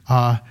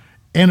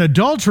 and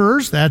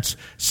adulterers, that's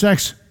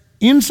sex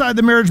inside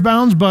the marriage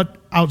bounds, but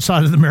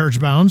outside of the marriage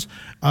bounds,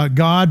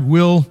 God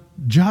will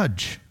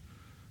judge.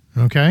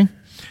 Okay?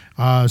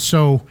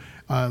 So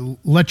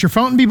let your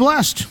fountain be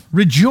blessed.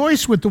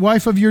 Rejoice with the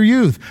wife of your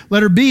youth.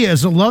 Let her be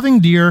as a loving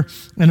deer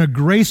and a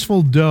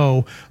graceful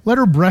doe. Let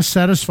her breast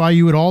satisfy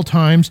you at all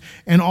times,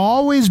 and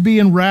always be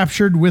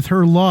enraptured with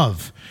her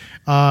love.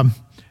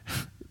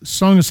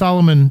 Song of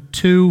Solomon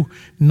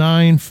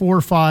 2:9,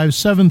 4:5,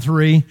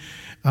 7:3.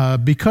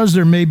 Because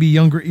there may be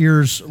younger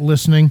ears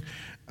listening,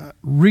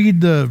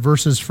 read the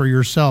verses for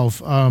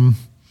yourself.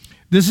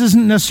 This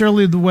isn't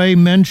necessarily the way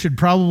men should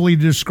probably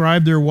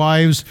describe their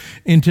wives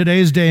in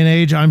today's day and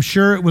age. I'm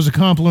sure it was a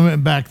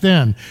compliment back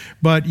then.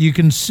 But you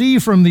can see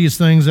from these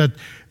things that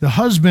the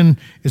husband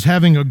is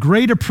having a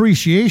great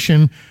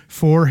appreciation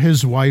for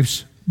his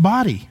wife's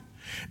body.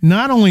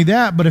 Not only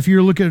that, but if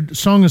you look at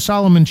Song of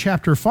Solomon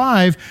chapter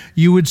 5,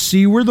 you would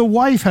see where the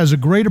wife has a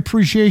great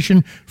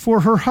appreciation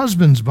for her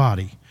husband's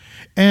body.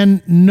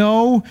 And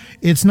no,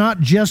 it's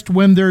not just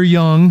when they're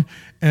young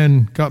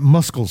and got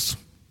muscles.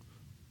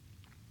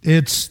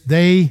 It's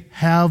they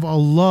have a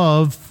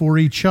love for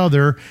each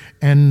other,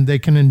 and they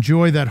can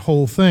enjoy that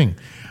whole thing.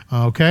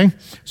 Okay?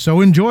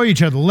 So enjoy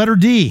each other. Letter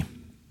D,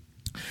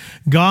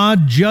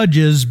 God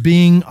judges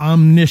being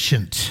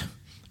omniscient.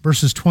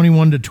 Verses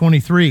 21 to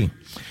 23.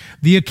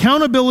 The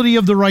accountability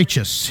of the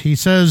righteous. He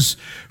says,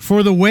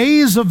 for the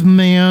ways of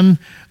man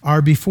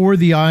are before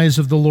the eyes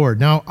of the Lord.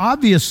 Now,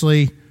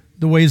 obviously,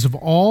 the ways of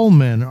all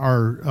men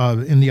are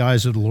in the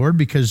eyes of the Lord,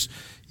 because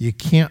you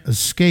can't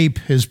escape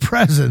his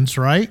presence,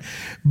 right?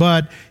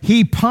 But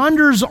he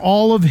ponders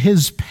all of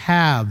his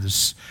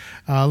paths.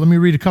 Let me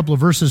read a couple of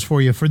verses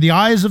for you. For the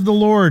eyes of the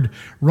Lord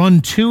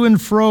run to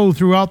and fro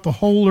throughout the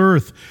whole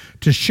earth,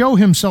 to show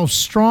himself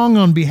strong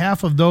on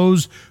behalf of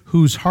those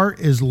whose heart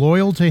is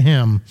loyal to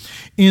him.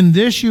 In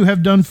this you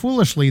have done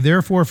foolishly.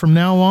 Therefore, from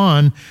now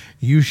on,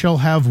 you shall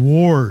have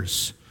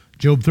wars.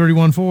 Job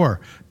 31:4.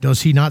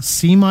 Does he not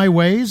see my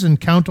ways and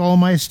count all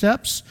my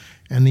steps?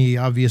 And the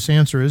obvious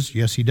answer is,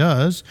 yes, he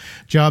does.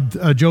 Job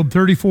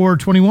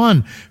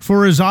 34:21.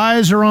 For his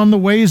eyes are on the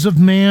ways of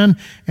man,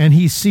 and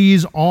he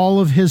sees all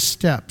of his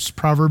steps.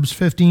 Proverbs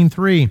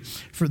 15:3.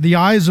 For the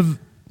eyes of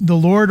the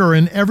Lord are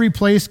in every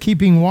place,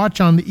 keeping watch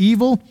on the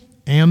evil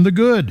and the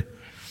good.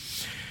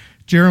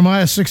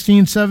 Jeremiah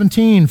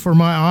 16:17. For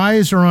my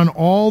eyes are on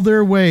all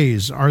their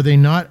ways. Are they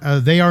not?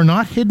 They are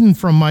not hidden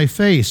from my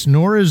face,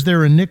 nor is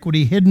their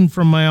iniquity hidden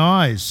from my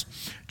eyes.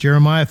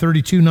 Jeremiah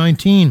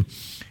 32:19.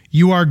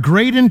 You are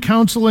great in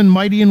counsel and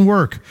mighty in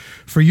work,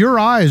 for your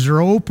eyes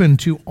are open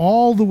to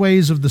all the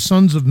ways of the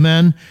sons of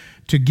men,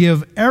 to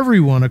give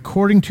everyone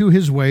according to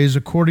his ways,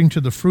 according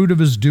to the fruit of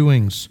his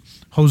doings.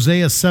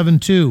 Hosea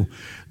 7:2.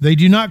 They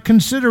do not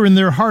consider in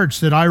their hearts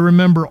that I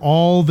remember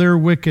all their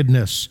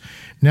wickedness.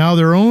 Now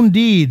their own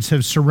deeds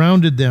have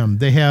surrounded them.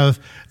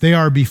 They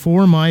are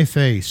before my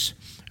face.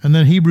 And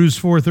then Hebrews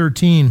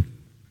 4:13.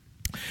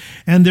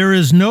 And there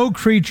is no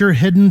creature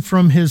hidden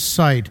from his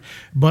sight,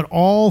 but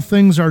all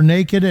things are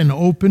naked and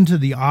open to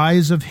the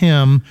eyes of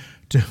him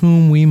to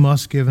whom we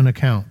must give an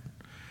account.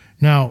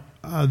 Now,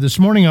 this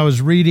morning I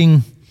was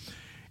reading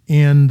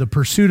in The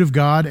Pursuit of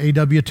God,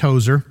 A.W.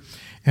 Tozer,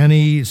 and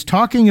he's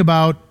talking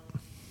about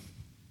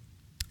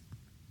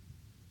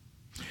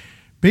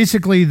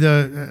basically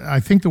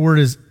I think the word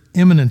is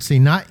imminency,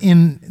 not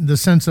in the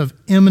sense of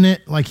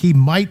imminent, like he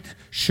might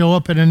show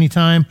up at any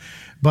time,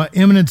 but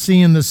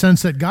imminency in the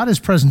sense that God is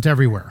present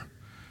everywhere.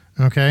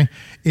 Okay?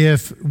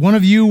 If one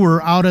of you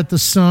were out at the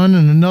sun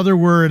and another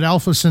were at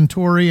Alpha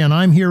Centauri and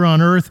I'm here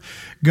on earth,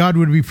 God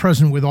would be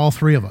present with all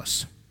three of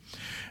us.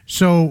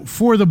 So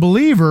for the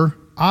believer,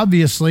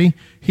 obviously,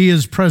 he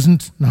is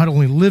present, not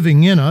only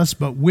living in us,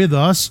 but with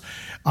us.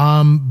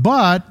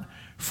 But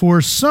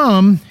for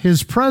some,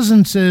 his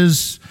presence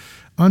is,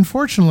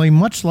 unfortunately,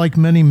 much like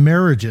many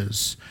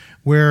marriages,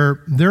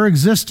 where they're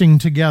existing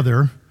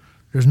together.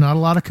 There's not a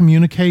lot of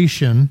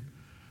communication.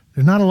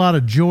 There's not a lot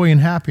of joy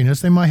and happiness.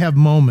 They might have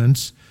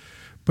moments,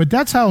 but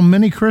that's how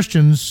many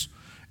Christians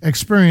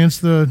experience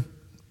the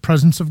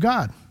presence of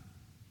God.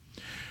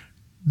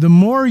 The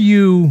more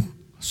you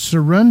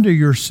surrender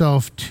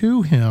yourself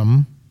to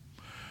him,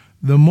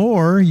 the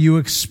more you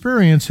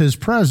experience his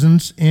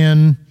presence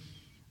in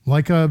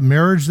like a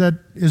marriage that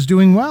is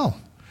doing well,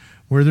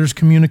 where there's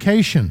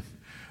communication.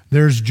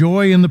 There's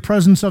joy in the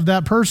presence of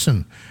that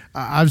person.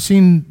 I've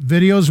seen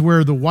videos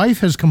where the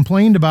wife has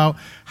complained about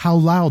how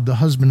loud the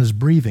husband is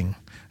breathing.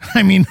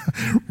 I mean,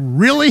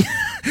 really?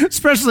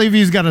 Especially if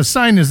he's got a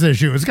sinus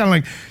issue. It's kind of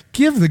like,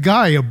 give the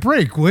guy a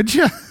break, would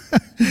you?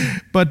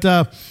 But,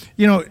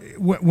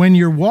 when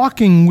you're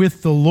walking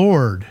with the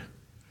Lord,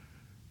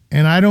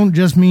 and I don't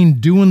just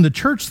mean doing the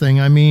church thing,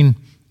 I mean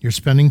you're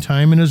spending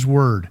time in his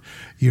word.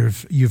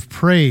 You've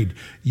prayed.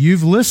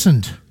 You've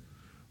listened.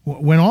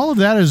 When all of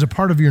that is a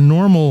part of your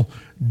normal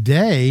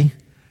day,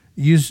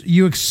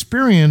 you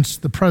experience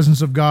the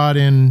presence of God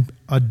in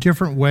a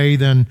different way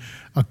than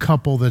a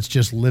couple that's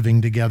just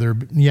living together.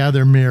 Yeah,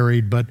 they're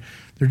married, but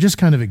they're just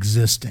kind of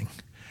existing.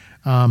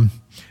 Lynn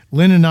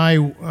and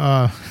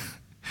I,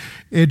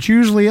 it's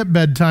usually at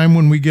bedtime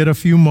when we get a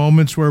few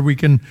moments where we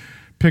can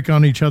pick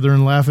on each other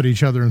and laugh at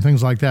each other and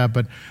things like that.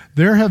 But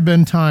there have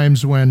been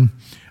times when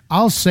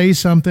I'll say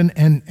something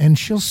and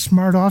she'll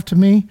smart off to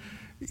me.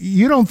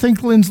 You don't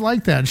think Lynn's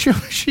like that.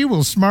 She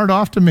will smart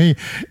off to me,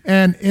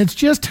 and it's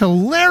just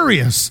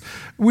hilarious.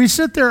 We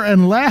sit there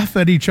and laugh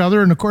at each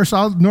other, and of course,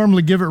 I'll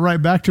normally give it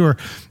right back to her.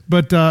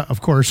 But,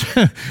 of course,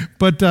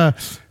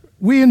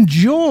 we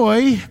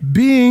enjoy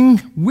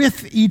being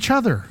with each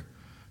other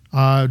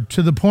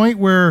to the point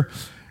where,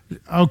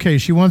 okay,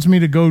 she wants me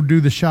to go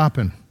do the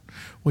shopping.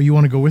 Well, you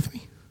want to go with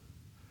me?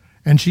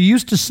 And she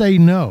used to say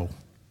no.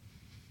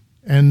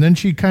 And then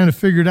she kind of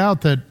figured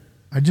out that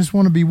I just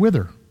want to be with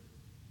her.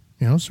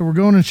 So we're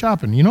going and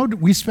shopping.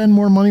 We spend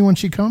more money when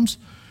she comes.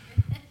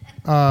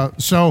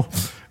 So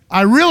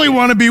I really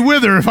want to be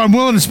with her if I'm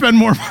willing to spend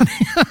more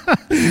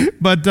money.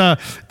 But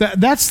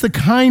that's the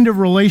kind of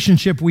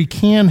relationship we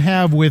can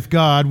have with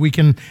God. We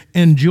can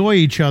enjoy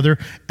each other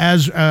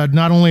as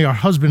not only our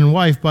husband and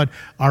wife, but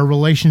our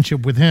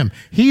relationship with him.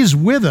 He's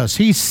with us.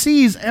 He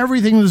sees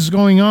everything that's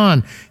going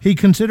on. He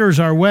considers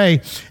our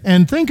way.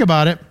 And think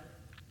about it.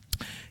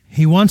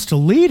 He wants to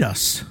lead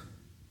us.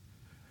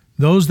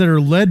 Those that are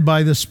led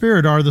by the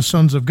Spirit are the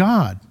sons of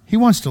God. He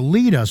wants to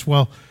lead us.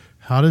 Well,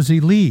 how does he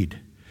lead?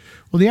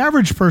 Well, the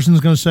average person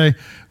is going to say,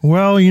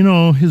 well,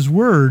 his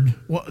word,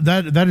 well,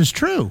 that is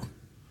true.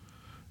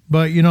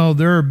 But,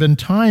 there have been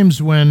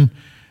times when,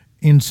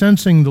 in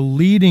sensing the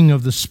leading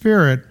of the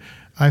Spirit,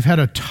 I've had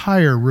a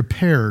tire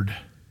repaired.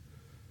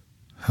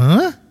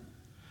 Huh?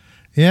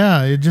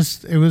 Yeah,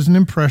 it was an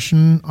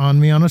impression on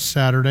me on a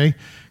Saturday.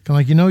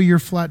 Kind of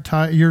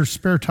like, your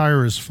spare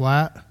tire is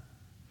flat.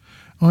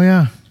 Oh,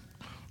 yeah.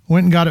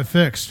 Went and got it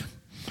fixed.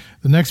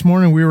 The next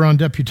morning we were on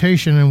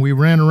deputation and we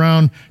ran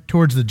around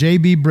towards the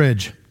JB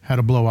Bridge, had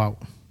a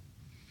blowout.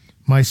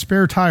 My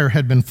spare tire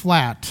had been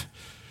flat,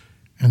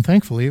 and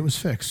thankfully it was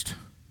fixed.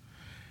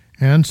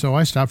 And so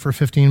I stopped for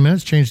 15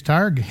 minutes, changed the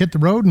tire, hit the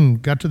road,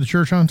 and got to the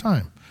church on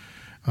time.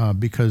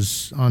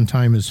 Because on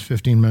time is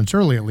 15 minutes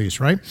early at least,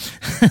 right?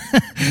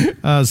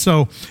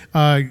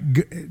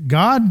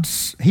 God,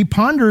 he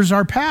ponders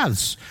our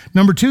paths.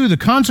 Number 2, the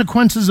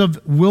consequences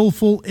of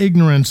willful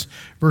ignorance,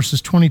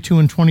 verses 22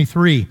 and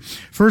 23.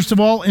 First of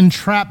all,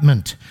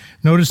 entrapment.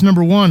 Notice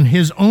number 1,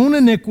 his own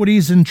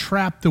iniquities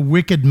entrap the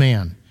wicked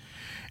man,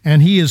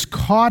 and he is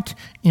caught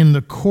in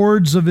the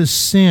cords of his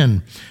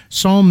sin.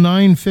 Psalm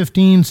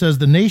 9:15 says,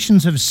 the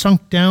nations have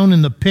sunk down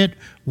in the pit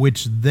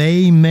which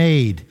they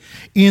made.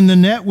 In the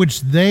net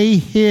which they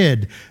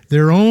hid,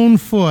 their own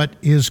foot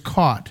is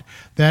caught.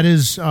 That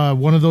is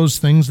one of those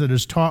things that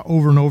is taught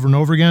over and over and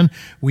over again.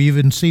 We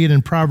even see it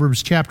in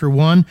Proverbs chapter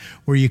 1,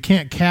 where you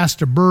can't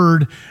cast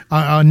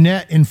a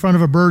net in front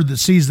of a bird that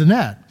sees the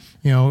net.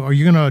 Are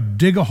you going to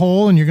dig a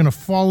hole and you're going to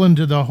fall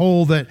into the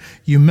hole that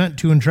you meant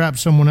to entrap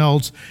someone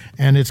else,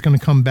 and it's going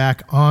to come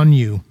back on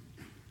you?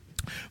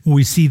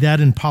 We see that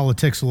in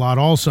politics a lot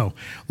also.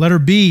 Letter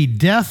B,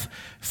 death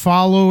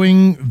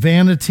following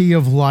vanity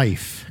of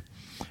life.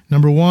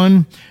 Number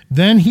 1,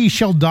 then he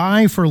shall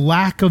die for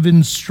lack of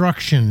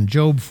instruction.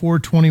 Job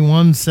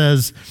 4:21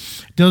 says,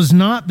 does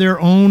not their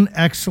own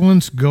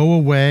excellence go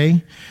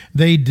away?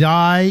 They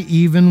die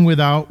even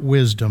without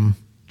wisdom.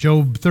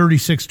 Job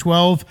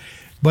 36:12,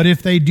 but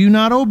if they do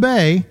not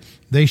obey,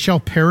 they shall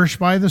perish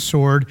by the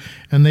sword,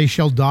 and they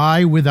shall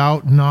die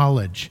without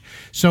knowledge.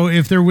 So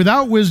if they're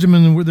without wisdom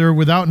and they're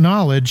without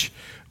knowledge,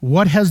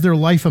 what has their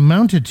life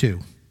amounted to?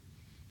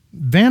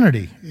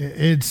 vanity.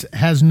 It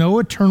has no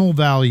eternal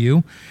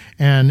value.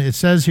 And it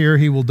says here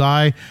he will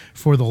die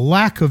for the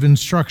lack of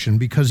instruction,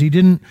 because he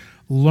didn't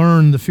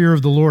learn the fear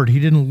of the Lord. He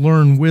didn't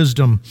learn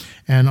wisdom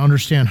and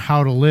understand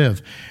how to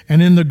live.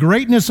 And in the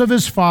greatness of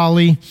his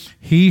folly,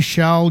 he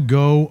shall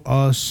go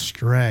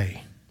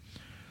astray.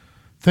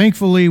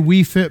 Thankfully,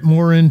 we fit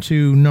more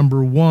into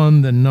number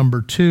 1 than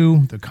number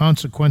 2. The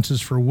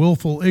consequences for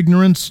willful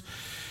ignorance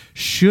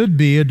should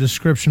be a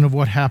description of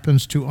what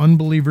happens to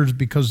unbelievers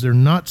because they're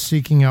not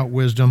seeking out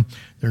wisdom,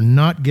 they're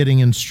not getting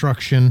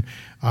instruction,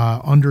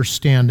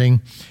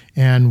 understanding,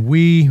 and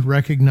we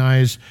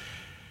recognize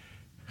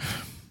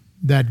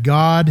that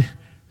God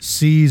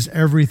sees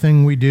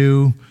everything we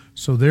do.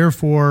 So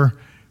therefore,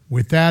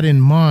 with that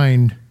in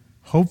mind,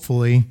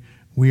 hopefully,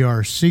 we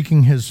are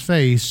seeking his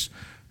face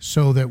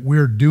so that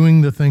we're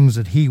doing the things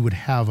that he would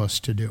have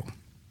us to do.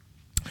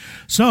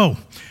 So,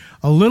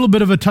 a little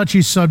bit of a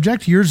touchy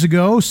subject. Years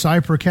ago, Cy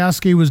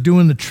Prakaski was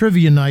doing the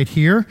trivia night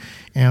here,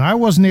 and I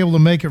wasn't able to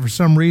make it for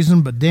some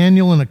reason, but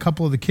Daniel and a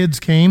couple of the kids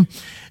came,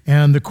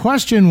 and the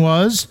question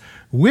was,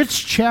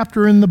 which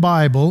chapter in the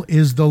Bible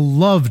is the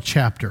love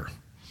chapter?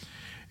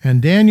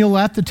 And Daniel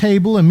at the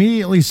table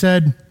immediately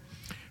said,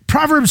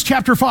 Proverbs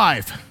chapter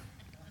 5.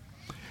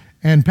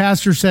 And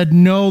Pastor said,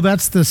 no,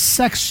 that's the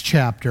sex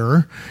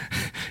chapter.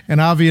 And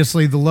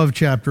obviously the love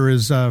chapter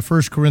is 1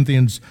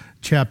 Corinthians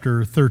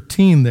chapter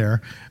 13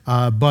 there.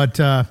 But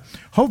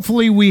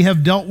hopefully we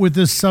have dealt with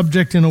this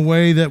subject in a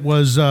way that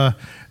was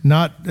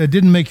it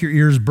didn't make your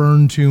ears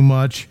burn too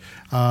much.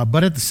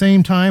 But at the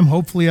same time,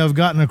 hopefully I've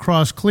gotten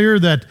across clear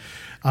that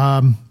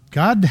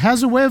God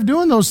has a way of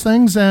doing those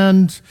things,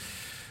 and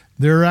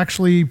they're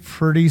actually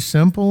pretty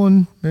simple,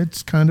 and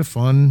it's kind of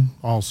fun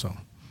also,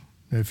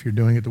 if you're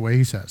doing it the way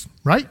he says.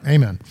 Right?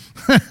 Amen.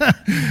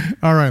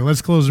 All right,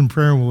 let's close in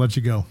prayer and we'll let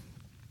you go.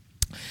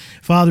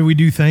 Father, we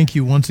do thank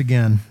you once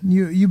again.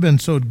 You've been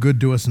so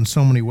good to us in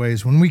so many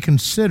ways. When we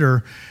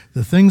consider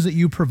the things that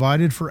you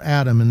provided for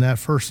Adam in that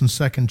first and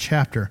second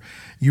chapter,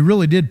 you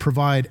really did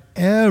provide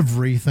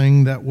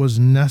everything that was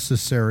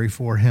necessary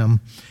for him.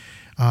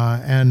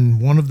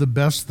 And one of the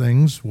best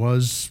things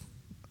was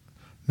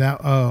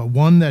that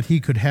one that he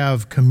could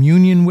have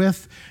communion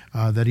with,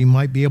 that he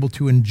might be able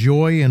to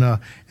enjoy in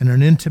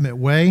an intimate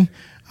way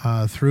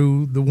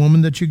through the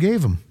woman that you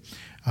gave him.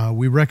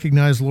 We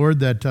recognize, Lord,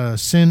 that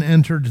sin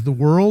entered the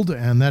world,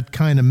 and that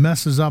kind of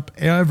messes up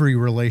every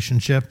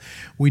relationship.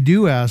 We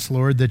do ask,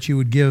 Lord, that you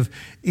would give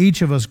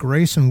each of us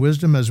grace and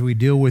wisdom as we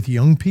deal with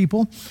young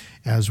people,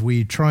 as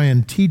we try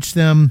and teach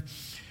them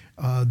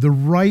the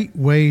right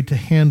way to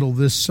handle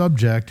this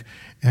subject.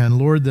 And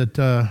Lord, that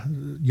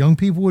young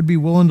people would be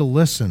willing to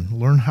listen,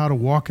 learn how to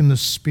walk in the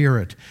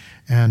Spirit,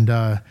 and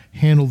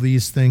handle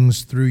these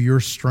things through your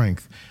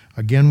strength.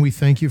 Again, we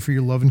thank you for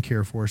your love and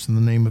care for us. In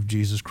the name of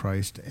Jesus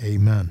Christ,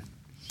 amen.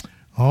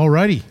 All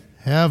righty.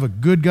 Have a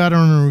good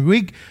God-honoring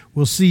week.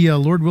 We'll see you,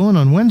 Lord willing,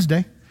 on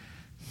Wednesday.